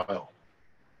a while.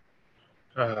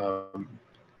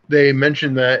 They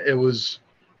mentioned that it was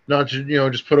not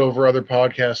just put over other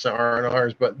podcasts that aren't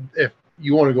ours, but if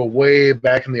you want to go way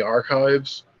back in the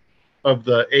archives of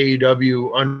the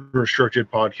AEW Unrestricted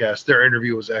podcast, their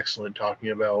interview was excellent,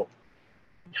 talking about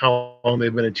how long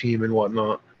they've been a team and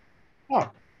whatnot. Oh.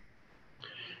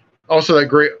 Also, that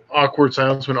great awkward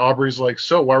silence when Aubrey's like,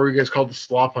 "So, why were you guys called the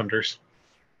Slop Hunters?"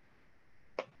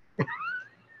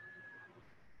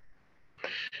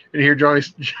 And hear Johnny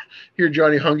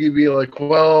Hungy be like,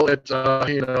 "Well, it's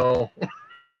Oh,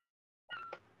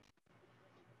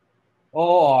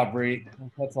 Aubrey,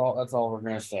 that's all we're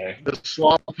gonna say. The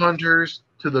Slop Hunters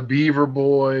to the Beaver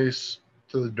Boys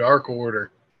to the Dark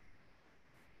Order."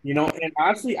 And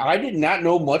honestly, I did not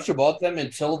know much about them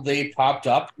until they popped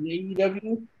up in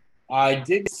AEW. I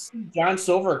did see John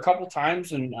Silver a couple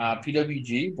times in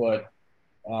PWG, but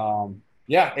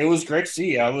yeah, it was great to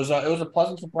see. It was a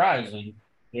pleasant surprise, and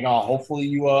hopefully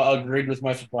you agreed with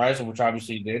my surprise, which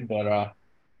obviously you did. But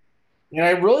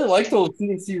I really like those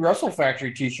CNC Russell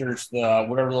Factory T-shirts,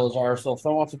 whatever those are. So if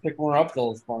someone wants to pick one up,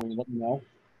 those for me, let me know.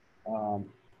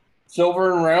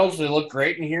 Silver and Reynolds, they look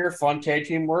great in here. Fun tag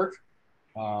team work.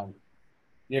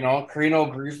 Carino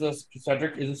agrees with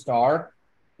Cedric is a star,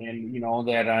 and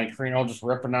that Carino just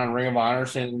ripping on Ring of Honor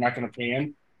saying they're not going to pay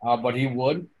him, but he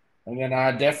would. And then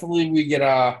definitely we get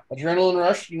adrenaline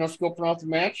rush, scoping out the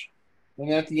match, and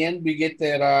then at the end we get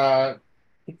that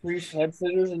Caprice head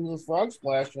scissors into the frog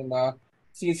splash, and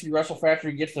CNC Russell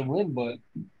Factory gets the win. But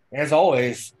as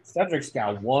always, Cedric's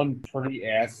got one pretty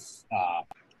ass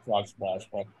frog splash.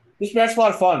 But this match was a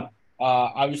lot of fun.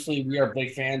 Obviously, we are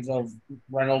big fans of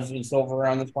Reynolds and Silver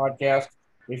on this podcast,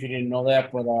 if you didn't know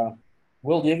that. But,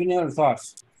 Will, do you have any other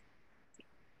thoughts?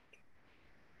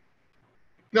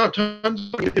 No, tons.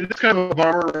 It's kind of a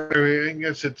bummer. I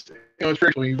guess it's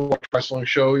great when you watch a wrestling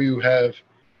show, you have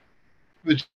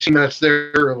the team that's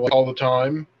there all the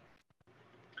time.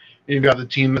 And you've got the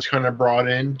team that's kind of brought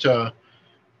in to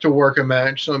work a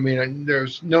match. So, I mean,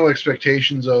 there's no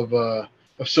expectations of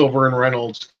Silver and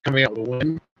Reynolds coming out with a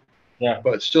win. Yeah,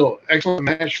 but still, excellent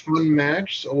match, fun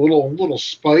match, a little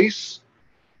spice,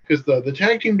 because the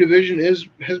tag team division has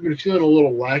been feeling a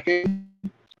little lacking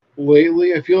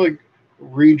lately. I feel like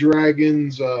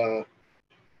Redragon's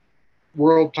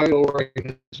world title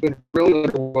reign has been really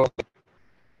underwhelming.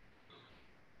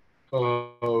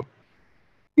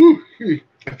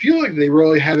 I feel like they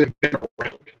really haven't been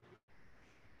around.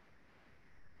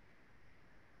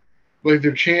 Like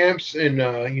they're champs, and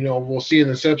we'll see in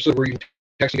this episode where you can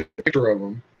actually get a picture of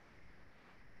them.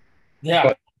 Yeah,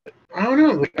 but I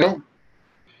don't know.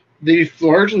 They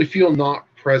largely feel not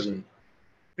present.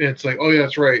 And it's like, oh yeah,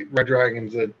 that's right. Red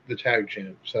Dragon's the tag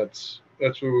champs. That's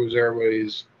what was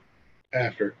everybody's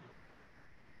after.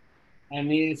 I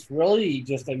mean, it's really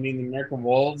just the American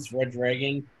Wolves, Red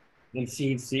Dragon, and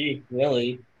CNC,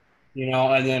 really.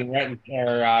 And then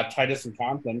Titus and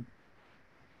Compton.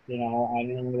 I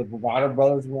don't know the Bravado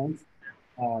Brothers ones.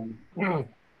 And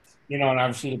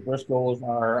obviously the Briscoes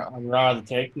are on Raw the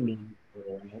tag team.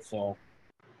 So,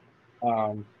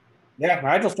 yeah,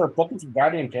 I just start booking some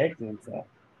goddamn tag teams. So.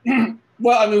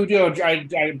 Well, I mean, we do.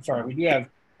 I'm sorry, we do have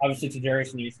obviously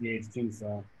Tadarius and ACH too.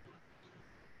 So,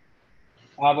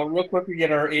 but real quick, we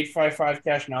get our 855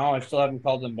 cash now. I still haven't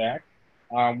called them back.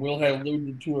 Will had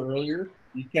alluded to it earlier.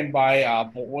 You can buy,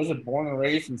 was it Born and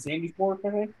Raised in Sandy Fork, I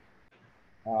think?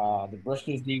 The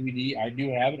Briscoes DVD. I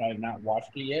do have it. I have not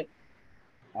watched it yet.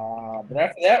 But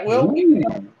after that, Will,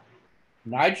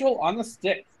 Nigel on the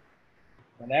stick.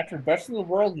 And after Best in the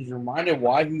World, he's reminded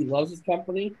why he loves his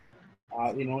company.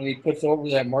 He puts over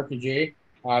that Mark and Jay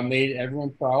made everyone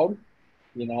proud,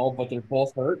 but they're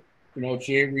both hurt.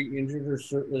 Jay re-injured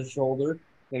his shoulder.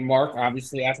 And Mark,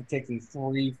 obviously, after taking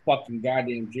 3 fucking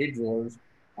goddamn J drillers,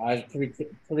 is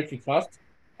pretty concussed.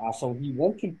 So he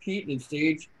won't compete in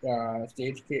steel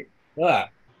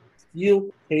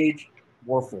cage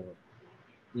warfare.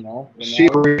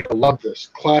 I love this,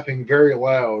 clapping very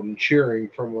loud and cheering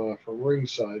from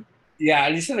ringside. Yeah,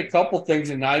 I just said a couple things,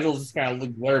 and Nigel just kind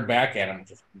of glared back at him,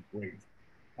 just great.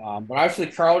 But obviously,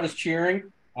 crowd is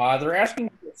cheering. They're asking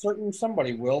a certain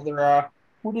somebody. Will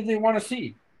who do they want to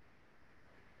see?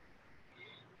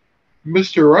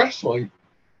 Mr. Wrestling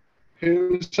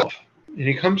himself, and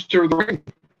he comes to the ring.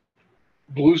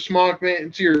 Blue Smock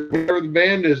Man, whatever the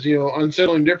band is,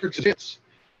 unsettling differences hits.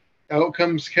 Out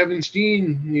comes Kevin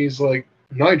Steen. He's like,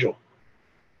 Nigel,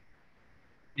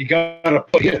 you gotta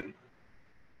put in.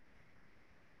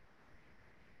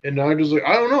 And Nigel's like,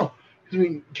 I don't know. I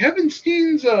mean, Kevin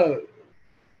Steen's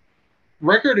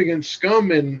record against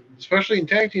Scum, and especially in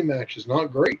tag team matches,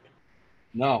 not great.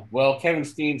 No, well, Kevin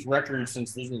Steen's record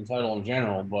since losing the title in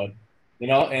general, but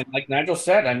and like Nigel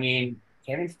said, I mean,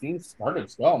 Kevin Steen started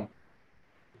Scum,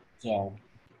 so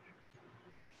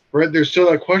right. There's still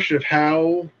that question of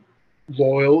how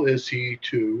loyal is he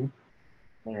to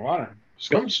Ring of Honor?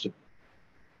 Scum still.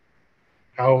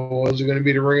 How is it going to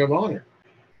be to Ring of Honor?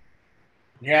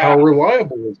 Yeah. How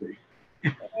reliable is he?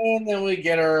 And then we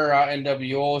get our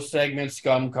NWO segment.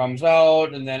 Scum comes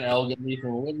out, and then Elgin, Leaf,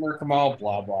 and Whitmer come out.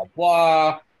 Blah blah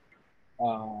blah.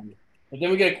 But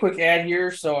then we get a quick ad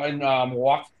here. So in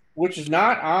Milwaukee, which is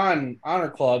not on Honor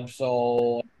Club.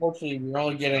 So unfortunately, we're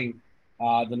only getting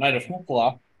the Night of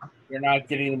Hoopla. You're not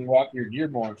getting the Milwaukee or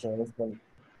Dearborn shows,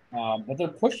 but they're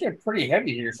pushing it pretty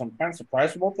heavy here. So I'm kind of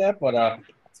surprised about that. But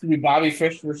it's gonna be Bobby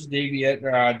Fish versus Davey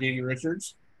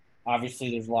Richards. Obviously,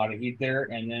 there's a lot of heat there.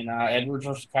 And then Edwards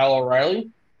versus Kyle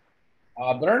O'Reilly.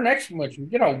 But our next match, we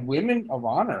get a Women of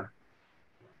Honor.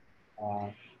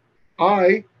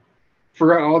 I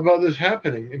forgot all about this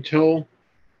happening until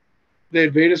they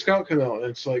had Veda Scott come out. And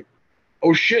it's like,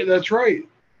 oh, shit, that's right.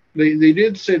 They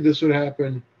did say this would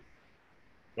happen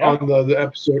on the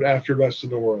episode after Best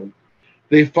in the World.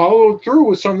 They followed through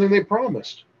with something they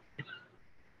promised.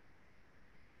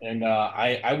 And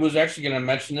I was actually going to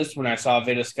mention this when I saw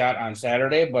Veda Scott on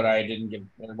Saturday, but I didn't get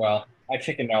I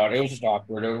chickened out. It was just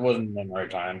awkward. It wasn't in the right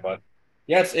time. But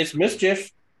yeah, it's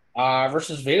Mischief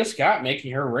versus Veda Scott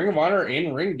making her Ring of Honor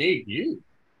in-ring debut.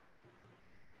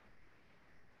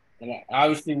 And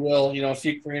obviously,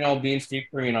 Steve Carino being Steve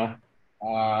Carino,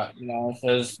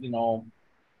 says,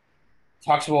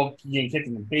 talks about getting kicked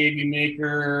in the baby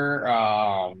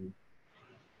maker,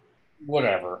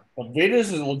 whatever. But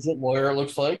Veda's a legit lawyer, it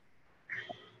looks like.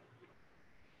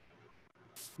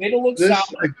 Veda looks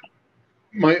solid.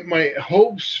 My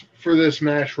hopes for this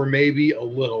match were maybe a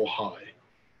little high.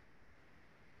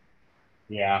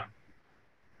 Yeah.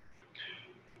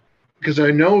 Because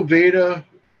I know Veda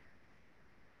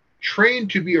trained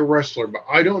to be a wrestler, but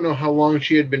I don't know how long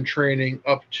she had been training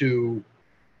up to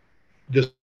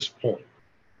this point.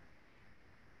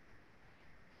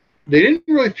 They didn't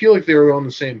really feel like they were on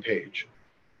the same page.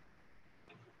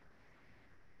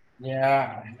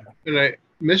 Yeah. And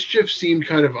Mischief seemed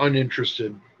kind of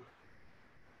uninterested.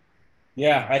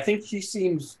 Yeah, I think she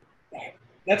seems.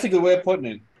 That's a good way of putting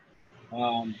it.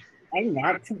 I'm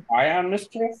not too high on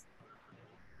Mischief.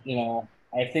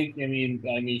 I think. I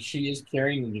mean, she is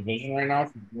carrying the division right now.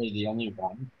 She's really the only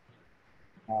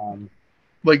one.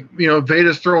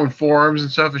 Veda's throwing forearms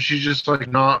and stuff, and she's just like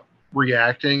not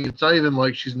reacting. It's not even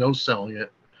like she's no selling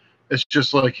it. It's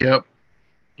just like, yep,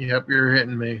 you're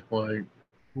hitting me. Like,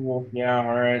 cool. Yeah,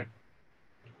 all right.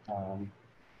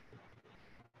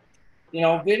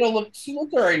 Veda looked all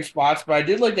right in spots, but I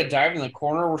did like the dive in the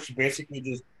corner where she basically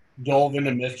just dove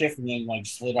into Mischief and then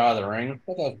slid out of the ring. I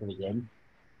thought that was pretty good.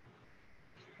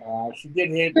 She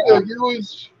did hit. It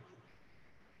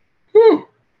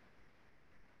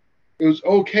was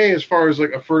okay as far as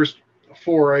a first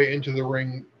foray into the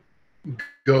ring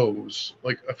goes,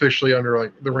 officially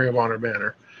under the Ring of Honor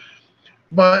banner.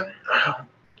 But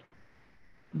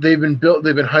they've been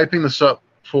hyping this up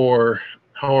for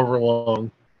however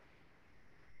long.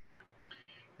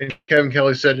 And Kevin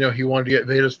Kelly said, he wanted to get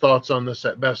Veda's thoughts on this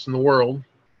at Best in the World,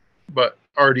 but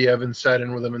R.D. Evans sat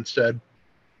in with him instead.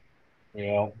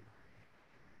 Yeah.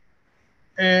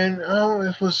 And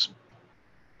I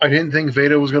didn't think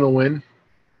Veda was going to win.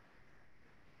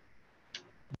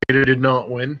 Veda did not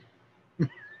win.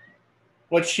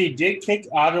 But she did kick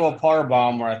out of a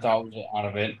powerbomb where I thought was out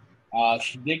of it.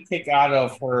 She did kick out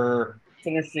of her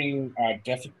finishing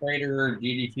desecrator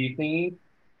DDT thingy.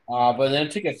 But then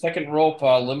took a second rope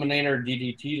eliminator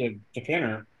DDT to pin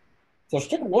her. So she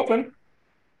took a whooping.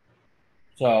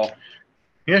 So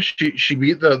yeah, she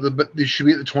beat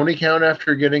the 20 count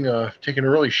after taking a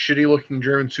really shitty looking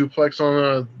German suplex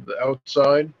on the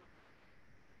outside.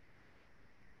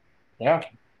 Yeah.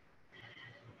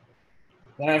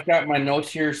 Then I've got my notes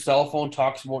here. Cell phone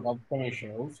talks about upcoming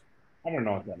shows. I don't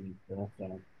know what that means, Bill.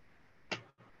 So.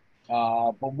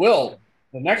 But Will,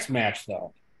 the next match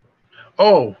though.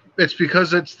 Oh, it's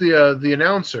because it's the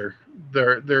announcer.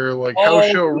 Their like house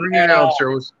show ring announcer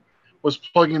was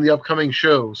plugging the upcoming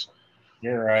shows.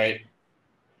 You're right.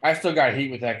 I still got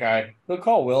heat with that guy. Good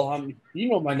call, Will. You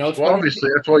know my notes. Well, obviously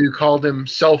that's why you called him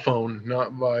cell phone,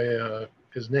 not by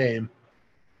his name.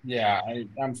 Yeah,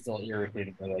 I'm still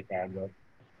irritated by that guy, but.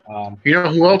 You know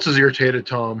who else is irritated,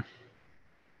 Tom?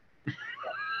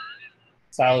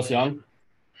 Silas Young.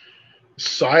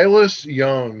 Silas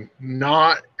Young,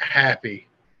 not happy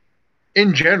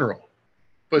in general,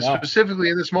 but specifically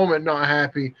in this moment, not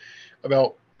happy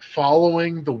about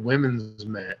following the women's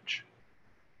match.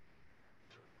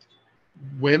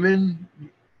 Women,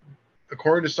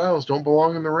 according to Silas, don't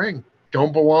belong in the ring.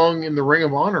 Don't belong in the Ring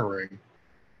of Honor ring.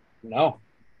 No.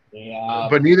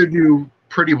 But neither do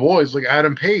pretty boys like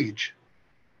Adam Page.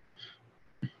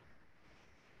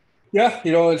 Yeah,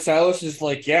 and Silas is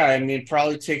like, yeah, I mean, it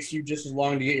probably takes you just as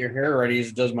long to get your hair ready as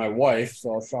it does my wife.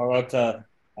 So shout out to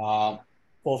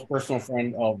close personal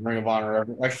friend of Ring of Honor,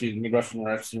 actually the Midwestern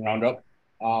Wrestling Roundup,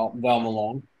 Val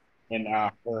Malone, and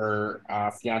her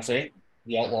fiance,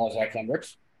 the Outlaw Zach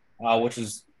Hendricks, which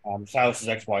is Silas's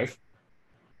ex-wife,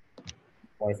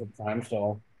 at the time.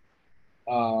 So,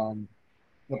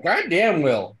 but goddamn,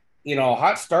 Will,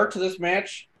 hot start to this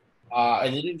match.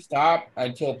 And it didn't stop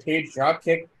until Page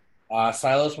dropkicked.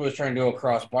 Silas was trying to do a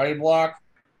cross body block.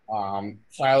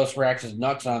 Silas racks his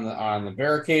nuts on the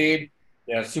barricade.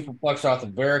 Yeah, superplex off the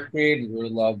barricade. We really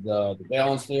love the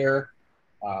balance there.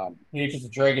 Page hits the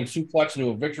dragon suplex into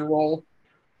a victory roll.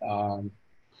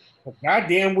 But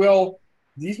goddamn, Will,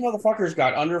 these motherfuckers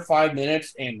got under 5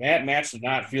 minutes, and that match did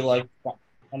not feel like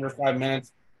under 5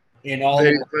 minutes.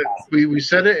 We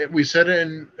said it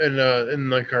in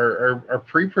like our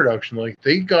pre-production. Like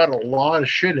they got a lot of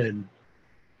shit in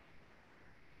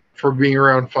for being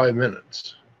around 5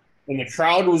 minutes. And the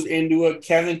crowd was into it.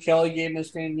 Kevin Kelly gave him a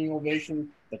standing ovation.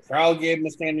 The crowd gave him a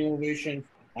standing ovation.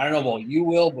 I don't know about you,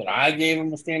 Will, but I gave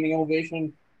him a standing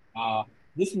ovation.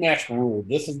 This match ruled.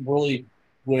 This is really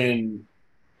when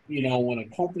a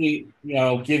company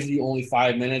gives you only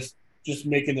 5 minutes, just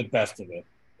making the best of it.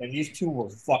 And these two were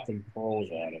fucking pros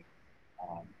at it.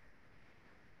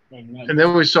 And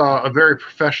then we saw a very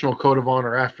professional code of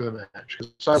honor after the match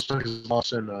because Silas took his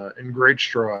loss in great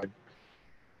stride.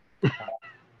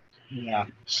 Yeah.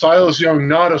 Silas Young,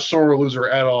 not a sore loser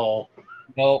at all.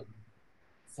 Nope.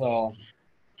 So.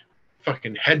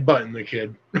 Fucking headbutting the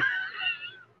kid.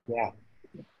 Yeah.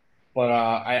 But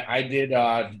I did,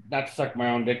 not to suck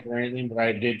my own dick or anything, but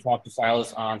I did talk to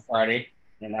Silas on Friday.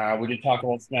 And we did talk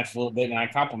about this match a little bit, and I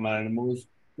complimented him. It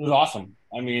was awesome.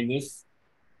 I mean, this,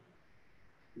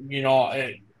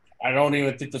 I don't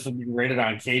even think this would be rated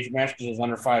on Cage Match because it was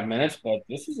under 5 minutes, but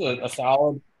this is a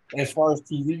solid, as far as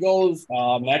TV goes,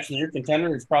 match of the year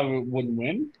contender. It's probably wouldn't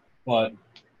win, but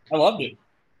I loved it.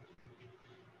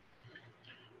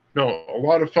 No, a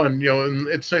lot of fun. And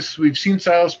it's nice. We've seen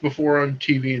Silas before on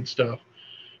TV and stuff,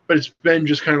 but it's been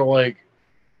just kind of like,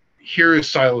 here is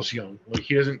Silas Young. Like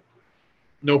he doesn't.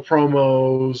 No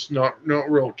promos, not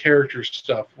real character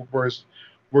stuff. Whereas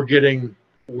we're getting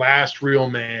last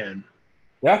real man.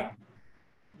 Yeah.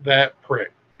 That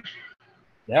prick.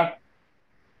 Yeah.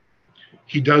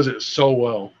 He does it so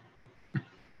well.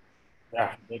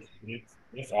 Yeah,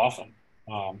 it's awesome.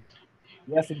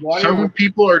 Some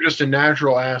people are just a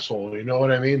natural asshole. You know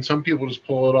what I mean? Some people just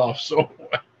pull it off so well.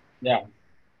 Yeah.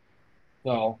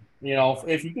 So,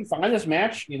 if you can find this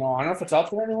match, I don't know if it's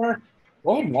out there anywhere,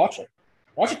 go ahead and watch it.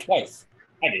 Watch it twice.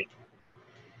 I did.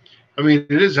 I mean,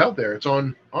 it is out there. It's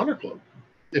on Honor Club.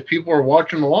 If people are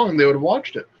watching along, they would have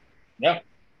watched it. Yeah.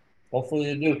 Hopefully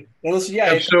they do. Well, listen,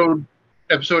 yeah.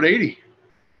 Episode 80.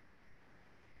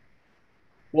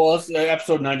 Well, it's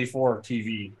episode 94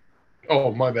 TV.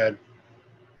 Oh, my bad.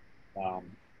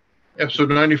 Episode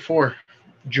 94,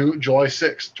 July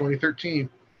 6th, 2013.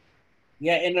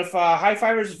 Yeah, and if High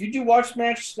Fivers, if you do watch the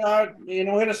match,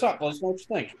 hit us up. Let us know what you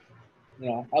think.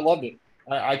 I loved it.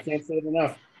 I can't say it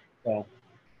enough. So,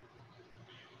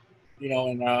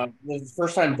 and the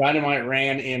first time Dynamite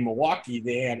ran in Milwaukee,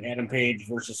 they had Adam Page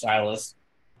versus Silas,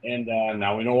 and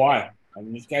now we know why. I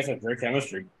mean, these guys have great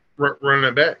chemistry. Running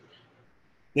it back.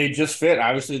 They just fit.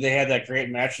 Obviously, they had that great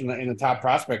match in the top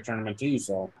prospect tournament too.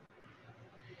 So,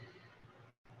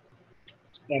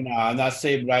 and I'm not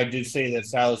saying, but I did say that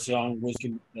Silas Young was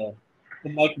the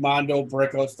Mike Mondo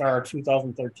breakout star of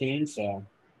 2013. So,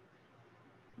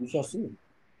 we shall see.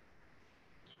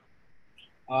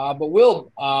 But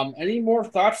Will, any more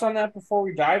thoughts on that before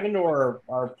we dive into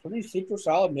our pretty super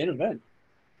solid main event?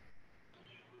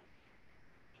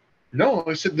 No, like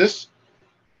I said, this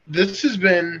has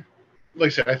been, like I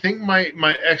said, I think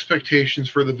my expectations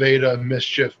for the Veda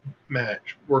Mischief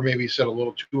match were maybe set a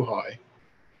little too high.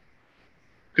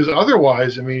 Because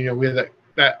otherwise, I mean, we had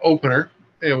that opener.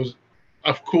 And it was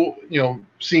a cool,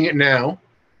 seeing it now.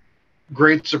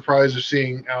 Great surprise of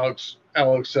seeing Alex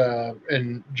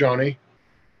and Johnny.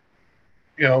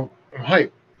 I'm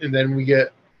hyped. And then we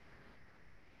get,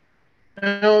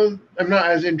 I'm not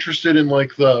as interested in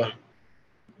like the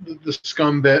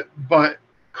scum bit, but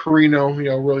Carino,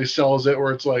 really sells it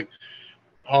where it's like,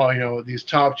 oh, these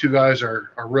top two guys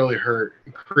are really hurt.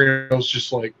 And Carino's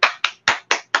just like,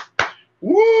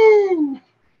 woo!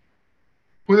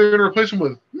 Who they're gonna replace him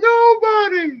with?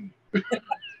 Nobody.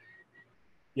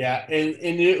 Yeah, and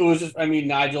it was just, I mean,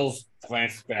 Nigel's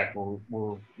glances back were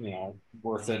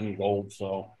worth it in gold.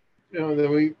 So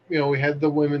then we had the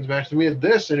women's match, and we had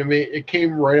this, and I mean, it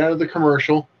came right out of the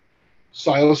commercial.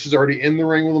 Silas is already in the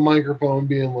ring with a microphone,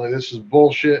 being like, "This is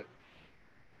bullshit."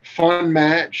 Fun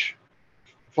match,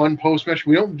 fun post match.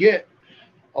 We don't get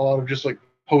a lot of just like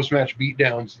post match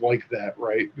beatdowns like that,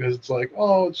 right? Because it's like,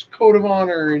 oh, it's code of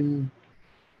honor and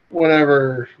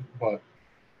whatever, but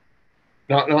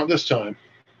not this time.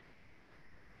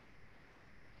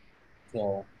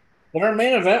 So, but our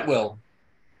main event, Will,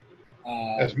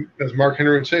 as Mark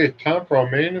Henry would say, time for our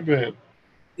main event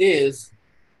is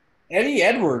Eddie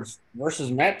Edwards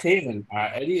versus Matt Taven.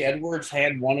 Eddie Edwards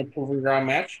had won a proving ground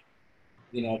match,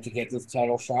 to get this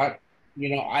title shot.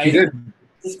 I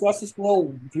discussed this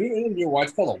below. Do you even know why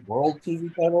it's called a world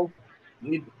TV title?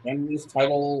 You need to defend this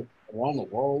title around the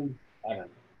world. I don't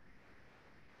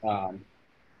know.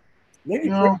 Maybe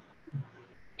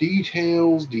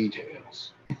details.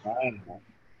 I don't know.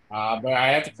 But I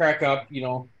have to crack up.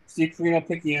 Steve Carino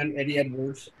picking on Eddie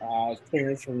Edwards. His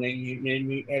parents were named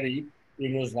me Eddie.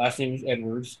 His last name is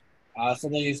Edwards. So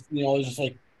then he's, it's just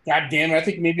like, God damn it, I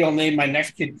think maybe I'll name my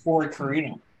next kid Corey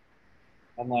Carino.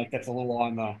 I'm like, that's a little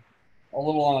on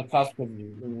the cusp because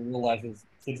you realize his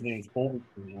kid's name is Colby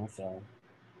Carino. So,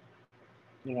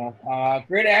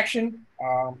 great action.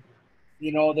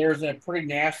 There's a pretty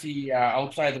nasty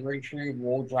outside the ring tree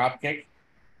woe drop kick,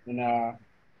 and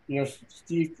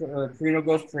Steve Carino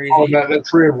goes crazy. Oh, that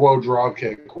tree of woe drop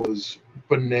kick was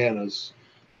bananas.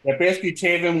 Yeah, basically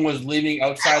Taven was leaving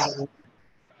outside the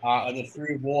the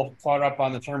three wolf caught up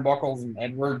on the turnbuckles, and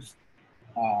Edwards,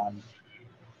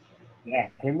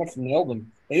 pretty much nailed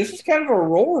him. And this is kind of a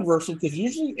role reversal because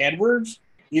usually Edwards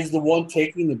is the one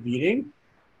taking the beating,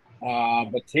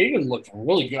 but Taven looked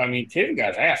really good. I mean, Taven got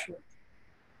his ass whipped.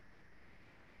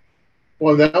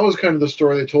 Well, that was kind of the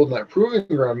story they told in that proving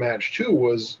ground match too.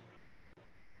 Was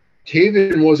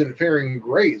Taven wasn't faring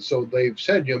great, so they've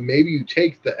said, maybe you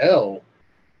take the L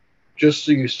just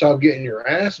so you stop getting your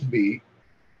ass beat.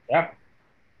 Yeah.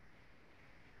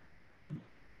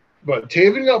 But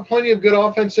Taven got plenty of good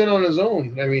offense in on his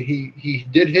own. I mean, he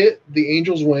did hit the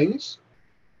Angel's wings.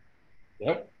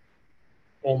 Yep.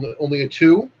 Only a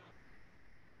 2.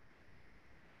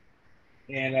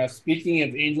 And speaking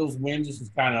of Angel's wins, this is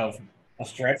kind of a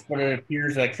stretch, but it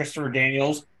appears that Christopher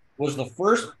Daniels was the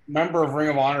first member of Ring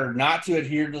of Honor not to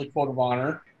adhere to the Code of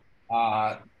Honor.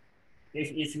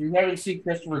 If you haven't seen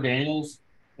Christopher Daniels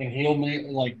and heel,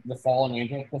 like the Fallen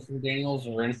Angel Christopher Daniels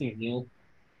or anything heel,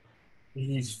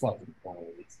 he's fucking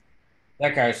funny.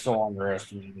 That guy's so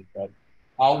underestimated. But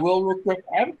Will, real quick,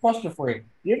 I have a question for you.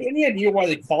 Do you have any idea why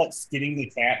they call it skinning the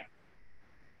cat?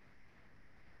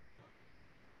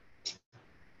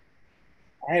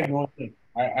 I have no idea.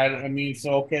 I mean,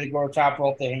 so okay, they go to the top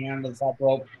rope, they hang on to the top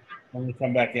rope, and they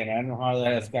come back in. I don't know how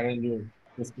that has got into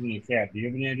with skinning the cat. Do you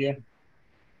have any idea?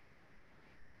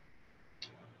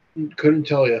 Couldn't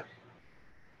tell you.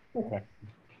 Okay.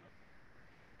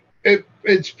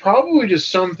 It's probably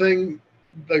just something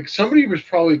like somebody was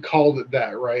probably called it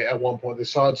that, right? At one point, they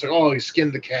saw it, it's like, oh, he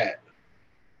skinned the cat.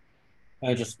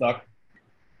 And it just stuck.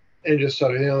 And just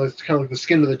stuck. It's kind of like the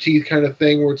skin of the teeth kind of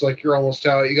thing, where it's like you're almost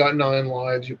out. You got 9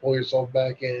 lives. You pull yourself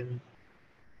back in.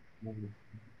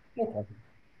 Okay.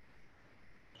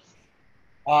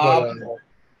 In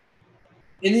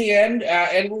the end,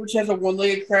 Edwards has a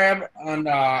one-legged crab on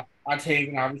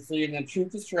Taven, obviously, and then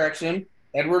Truth distracts him.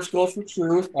 Edwards goes for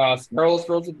Truth. Scarlett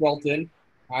throws the belt in.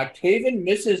 Taven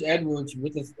misses Edwards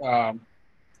with the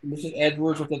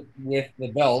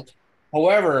belt.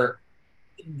 However,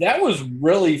 that was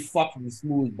really fucking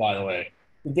smooth, by the way.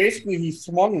 Basically, he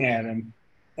swung at him.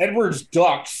 Edwards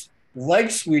ducks, leg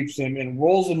sweeps him, and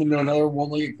rolls him into another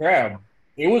one-legged crab.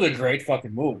 It was a great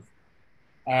fucking move.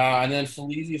 And then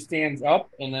Silesia stands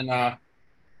up, and then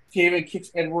Taven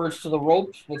kicks Edwards to the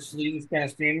ropes, with Silesia's kind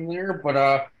of standing there.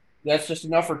 But that's just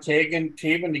enough for Taven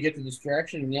to get the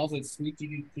distraction and nails it. Sweet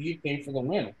DDT came for the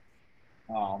win.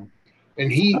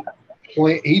 And he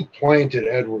planted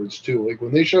Edwards too. Like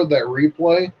when they showed that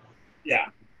replay, yeah,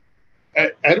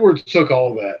 Edwards took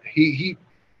all that. He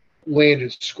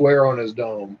landed square on his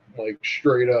dome, like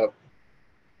straight up.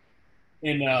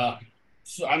 And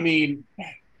so I mean,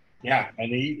 yeah,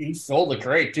 and he sold it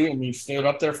great too. I mean, he stood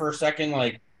up there for a second,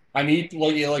 like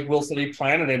Will said, he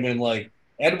planted him, and like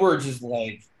Edwards is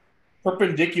like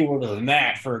perpendicular to the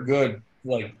mat for a good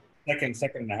like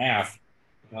second and a half.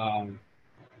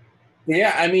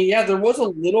 Yeah, I mean, yeah, there was a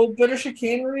little bit of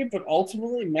chicanery, but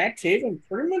ultimately Matt Taven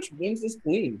pretty much wins this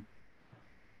clean,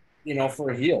 for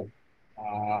a heel.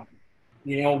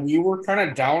 We were kind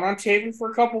of down on Taven for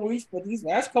a couple weeks, but these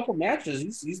last couple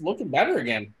matches, he's looking better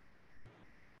again.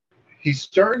 He's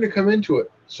starting to come into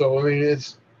it. So, I mean,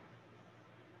 it's,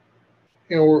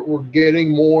 we're getting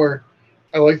more.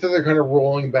 I like that they're kind of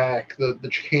rolling back the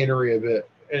chicanery a bit,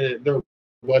 and they're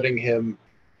letting him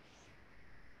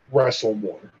wrestle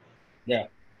more. Yeah.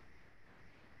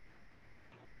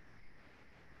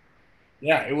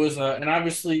 Yeah, it was, and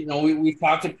obviously, we've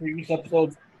talked in previous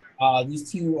episodes.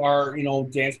 These two are,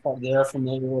 dance partners. They're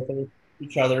familiar with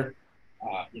each other.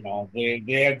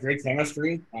 They have great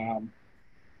chemistry.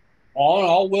 All in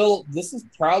all, Will, this is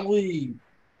probably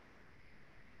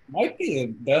might be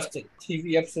the best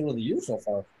TV episode of the year so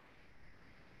far.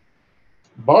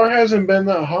 Bar hasn't been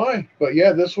that high, but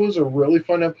yeah, this was a really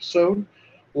fun episode.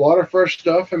 A lot of fresh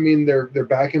stuff. I mean, they're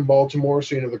back in Baltimore,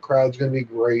 so the crowd's going to be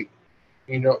great.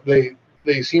 They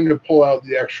seem to pull out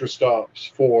the extra stops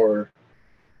for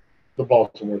the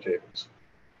Baltimore tables.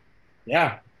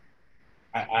 Yeah,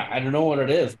 I don't know what it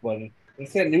is, but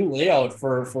it's that new layout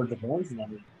for the horns and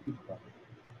everything.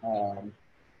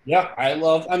 Yeah, I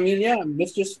love. I mean, yeah,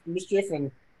 mischief, and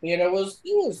it was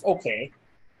okay.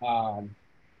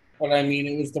 But I mean,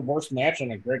 it was the worst match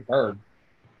on a great card.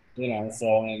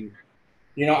 So and.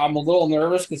 I'm a little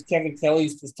nervous because Kevin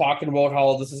Kelly's just talking about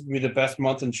how this is going to be the best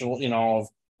month in, of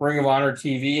Ring of Honor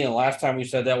TV. And last time we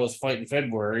said that was Fight in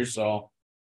February. So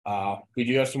we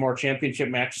do have some more championship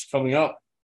matches coming up.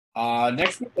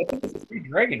 Next week, I think it's Free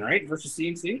Dragon, right? Versus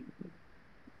CNC.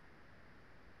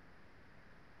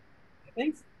 I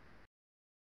think.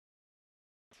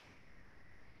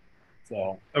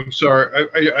 So. I'm sorry.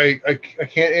 I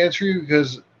can't answer you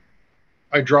because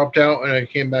I dropped out and I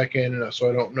came back in, so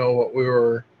I don't know what we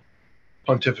were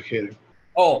pontificating.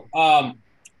 Oh,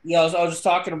 yeah, I was just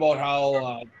talking about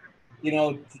how,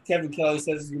 Kevin Kelly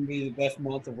says it's going to be the best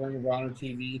month of Ring of Honor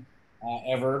TV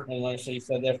ever. And like I said, he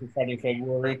said that for fighting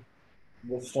February.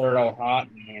 We'll start out hot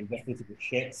and definitely took a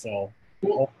shit. So,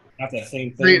 not that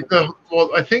same thing.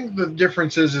 I think the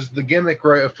difference is the gimmick,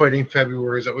 right, of fighting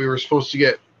February is that we were supposed to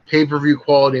get pay-per-view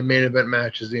quality main event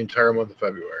matches the entire month of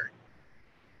February.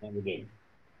 And we did.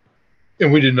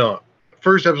 And we did not.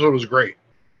 First episode was great.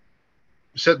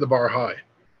 Set the bar high.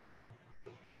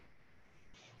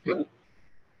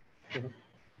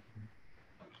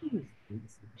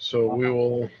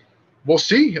 So we'll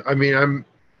see. I mean, I'm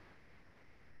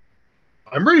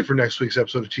ready for next week's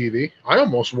episode of TV. I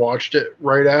almost watched it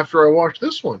right after I watched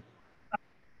this one.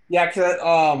 Yeah,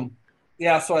 so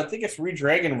I think it's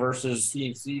Redragon versus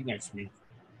CNC next week.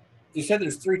 You said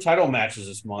there's 3 title matches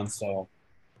this month, so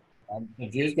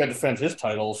Jay's got to defend his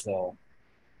title, so.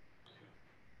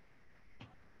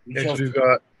 We've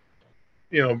got,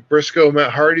 Briscoe,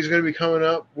 Matt Hardy's going to be coming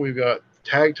up. We've got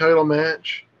tag title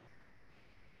match.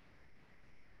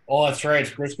 Oh, that's right.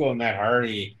 It's Briscoe and Matt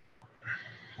Hardy.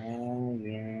 Oh,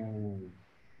 yeah.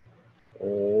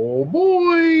 Oh,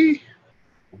 boy.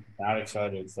 Not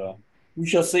excited, so we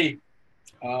shall see.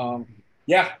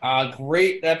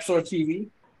 Great episode of TV.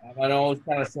 I know it's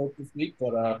kind of short this week,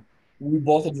 but we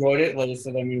both enjoyed it. Like I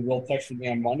said, Will texted me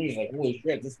on Monday. He's like, holy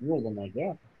shit, this ruled. I'm like,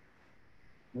 yeah.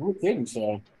 No kidding.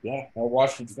 So, yeah, I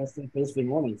watched it Thursday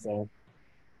morning. So,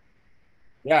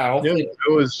 yeah, hopefully.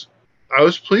 Yeah, I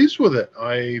was pleased with it.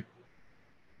 Like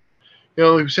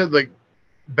we said, like,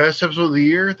 best episode of the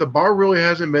year, the bar really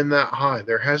hasn't been that high.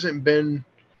 There hasn't been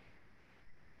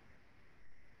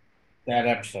that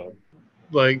episode.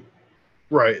 Like,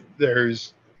 right,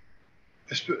 there's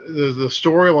the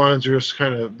storylines are just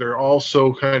kind of, they're all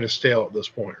so kind of stale at this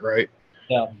point, right?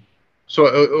 Yeah. So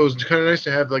it was kind of nice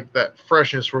to have like that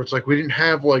freshness where it's like we didn't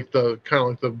have like the kind of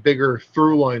like the bigger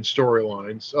through line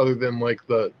storylines other than like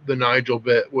the Nigel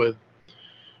bit with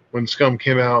when Scum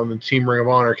came out and then Team Ring of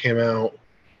Honor came out.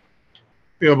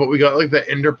 But we got like that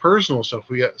interpersonal stuff.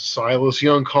 We got Silas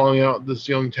Young calling out this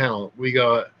young talent. We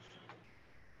got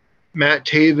Matt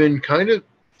Taven kind of,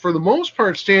 for the most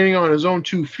part, standing on his own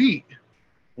 2 feet.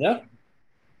 Yeah.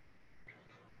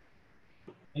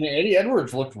 And Eddie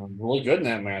Edwards looked really good in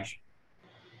that match.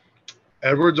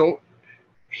 Edwards,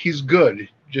 he's good.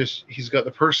 Just he's got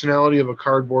the personality of a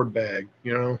cardboard bag,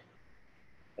 I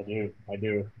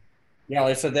do. Yeah,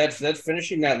 like I said, that's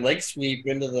finishing that leg sweep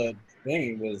into the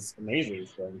thing was amazing.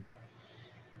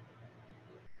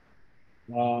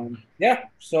 So, yeah.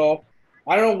 So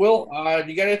I don't know, Will. Do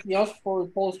you got anything else before we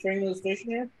pull the string to the station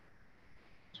here?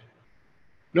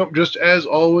 Nope. Just as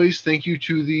always, thank you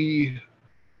to the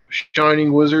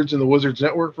Shining Wizards and the Wizards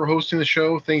Network for hosting the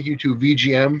show. Thank you to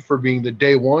VGM for being the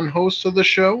day one host of the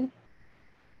show.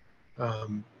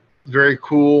 Very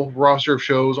cool roster of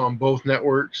shows on both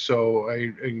networks. So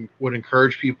I would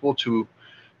encourage people to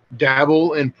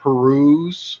dabble and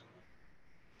peruse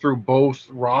through both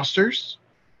rosters.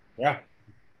 Yeah.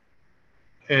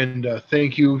 And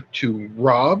thank you to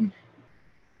Rob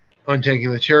on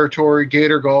taking the territory,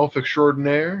 Gator Golf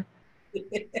extraordinaire,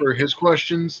 for his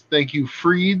questions. Thank you,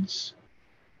 Freeds,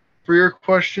 for your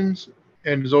questions.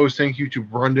 And as always, thank you to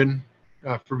Brendan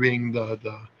for being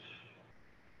the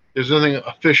there's nothing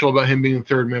official about him being the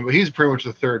third man, but he's pretty much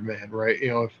the third man, right?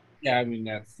 Yeah, I mean,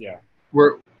 that's, yeah.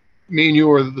 We're, me and you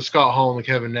are the Scott Hall and the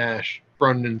Kevin Nash.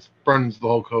 Brendan's the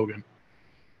Hulk Hogan.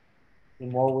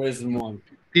 In more ways than one.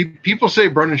 People say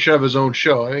Brendan should have his own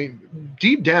show. I mean,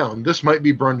 deep down, this might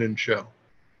be Brendan's show.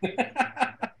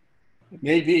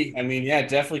 Maybe. I mean, yeah,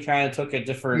 definitely kind of took a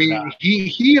different. I mean,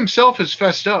 he himself has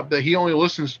fessed up that he only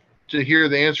listens to hear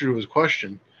the answer to his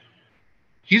question.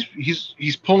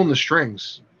 He's pulling the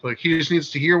strings. Like, he just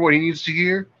needs to hear what he needs to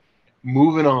hear.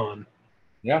 Moving on.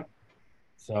 Yeah.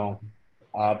 So,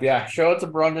 yeah, show it to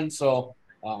Brendan. So,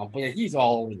 but yeah, he's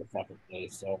all over the fucking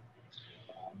place. So,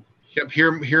 yep, hear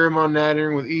him on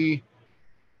Nattering with E.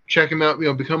 Check him out.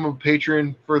 Become a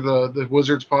patron for the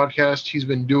Wizards podcast. He's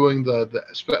been doing the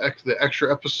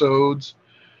extra episodes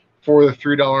for the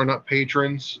 $3 and up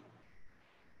patrons.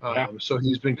 So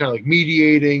he's been kind of like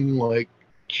mediating, like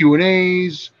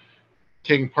Q&As,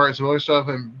 taking part in some other stuff.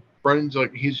 And Brendan's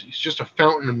like he's just a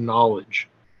fountain of knowledge.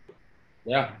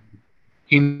 Yeah,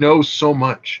 he knows so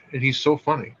much, and he's so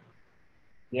funny.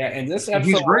 Yeah, and this episode,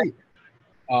 he's great.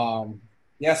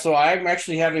 Yeah, so I'm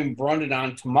actually having Brendan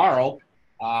on tomorrow.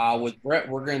 With Brett,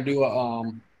 we're going to do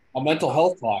a mental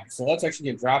health talk. So that's actually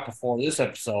going to drop before this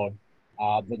episode.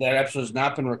 But that episode has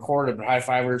not been recorded. But High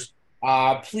Fivers,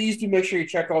 please do make sure you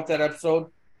check out that episode.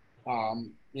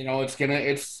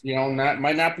 It's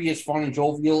might not be as fun and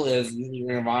jovial as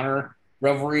Ring of Honor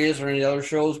Revelry is or any other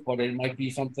shows, but it might be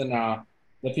something that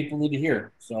people need to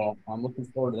hear. So I'm looking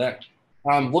forward to that.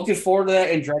 I'm looking forward to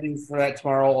that and dreading for that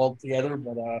tomorrow all together.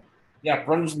 But yeah,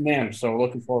 Brendan's the man. So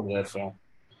looking forward to that. So.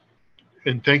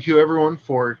 And thank you, everyone,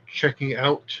 for checking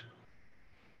out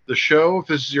the show. If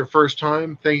this is your first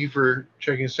time, thank you for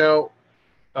checking us out.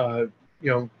 If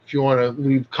you want to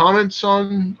leave comments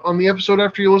on the episode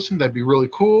after you listen, that'd be really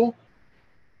cool.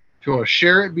 If you want to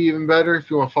share it, be even better.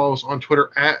 If you want to follow us on Twitter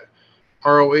at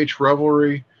ROH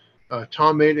Revelry.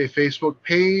 Tom made a Facebook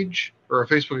page, or a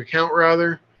Facebook account,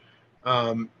 rather.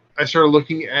 I started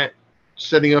looking at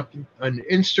setting up an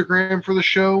Instagram for the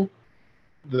show.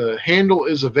 The handle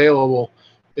is available.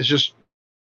 It's just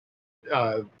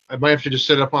I might have to just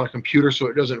set it up on a computer so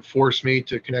it doesn't force me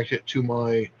to connect it to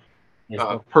my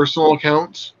personal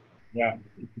accounts. Yeah.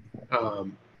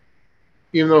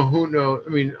 Even though, who knows? I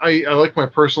mean, I like my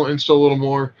personal Insta a little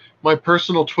more. My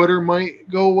personal Twitter might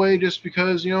go away just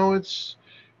because, it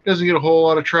doesn't get a whole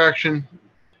lot of traction.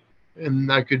 And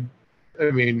my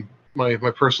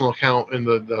personal account and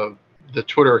the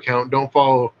Twitter account don't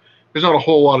follow. There's not a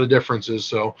whole lot of differences,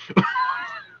 so.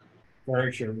 Very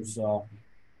true. So,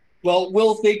 well,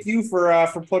 Will, thank you for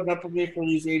putting up with me for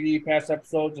these 80 past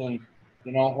episodes, and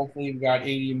hopefully we've got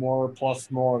 80 more plus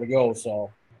more to go.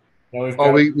 So, we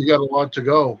got a lot to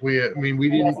go. We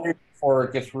didn't before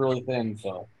it gets really thin.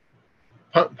 So,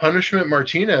 Punishment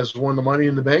Martinez won the Money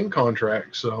in the Bank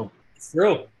contract. So it's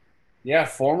true. Yeah,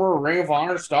 former Ring of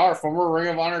Honor star, former Ring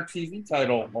of Honor TV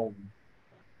title holder.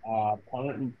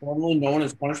 Formerly known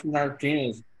as Punishment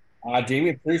Martinez,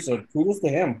 Damian Priest. So kudos to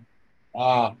him.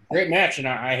 Great match, and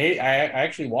I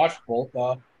actually watched both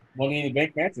Money in the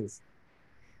Bank matches.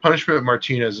 Punishment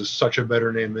Martinez is such a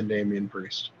better name than Damian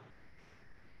Priest.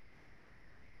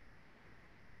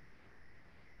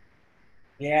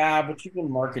 Yeah, but you can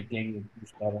market Damian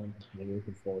Priest better. Maybe we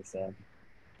can force that.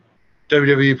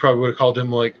 WWE probably would have called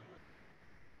him like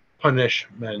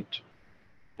Punishment.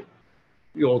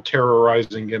 The old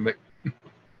terrorizing gimmick.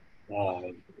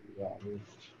 Yeah.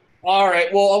 All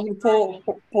right. Well, I'm going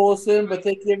to pull us in, but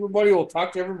thank you, everybody. We'll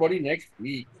talk to everybody next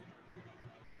week.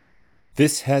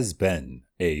 This has been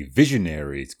a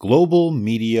Visionaries Global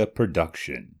Media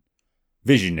production.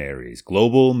 Visionaries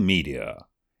Global Media,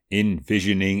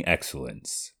 envisioning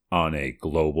excellence on a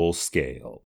global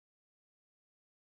scale.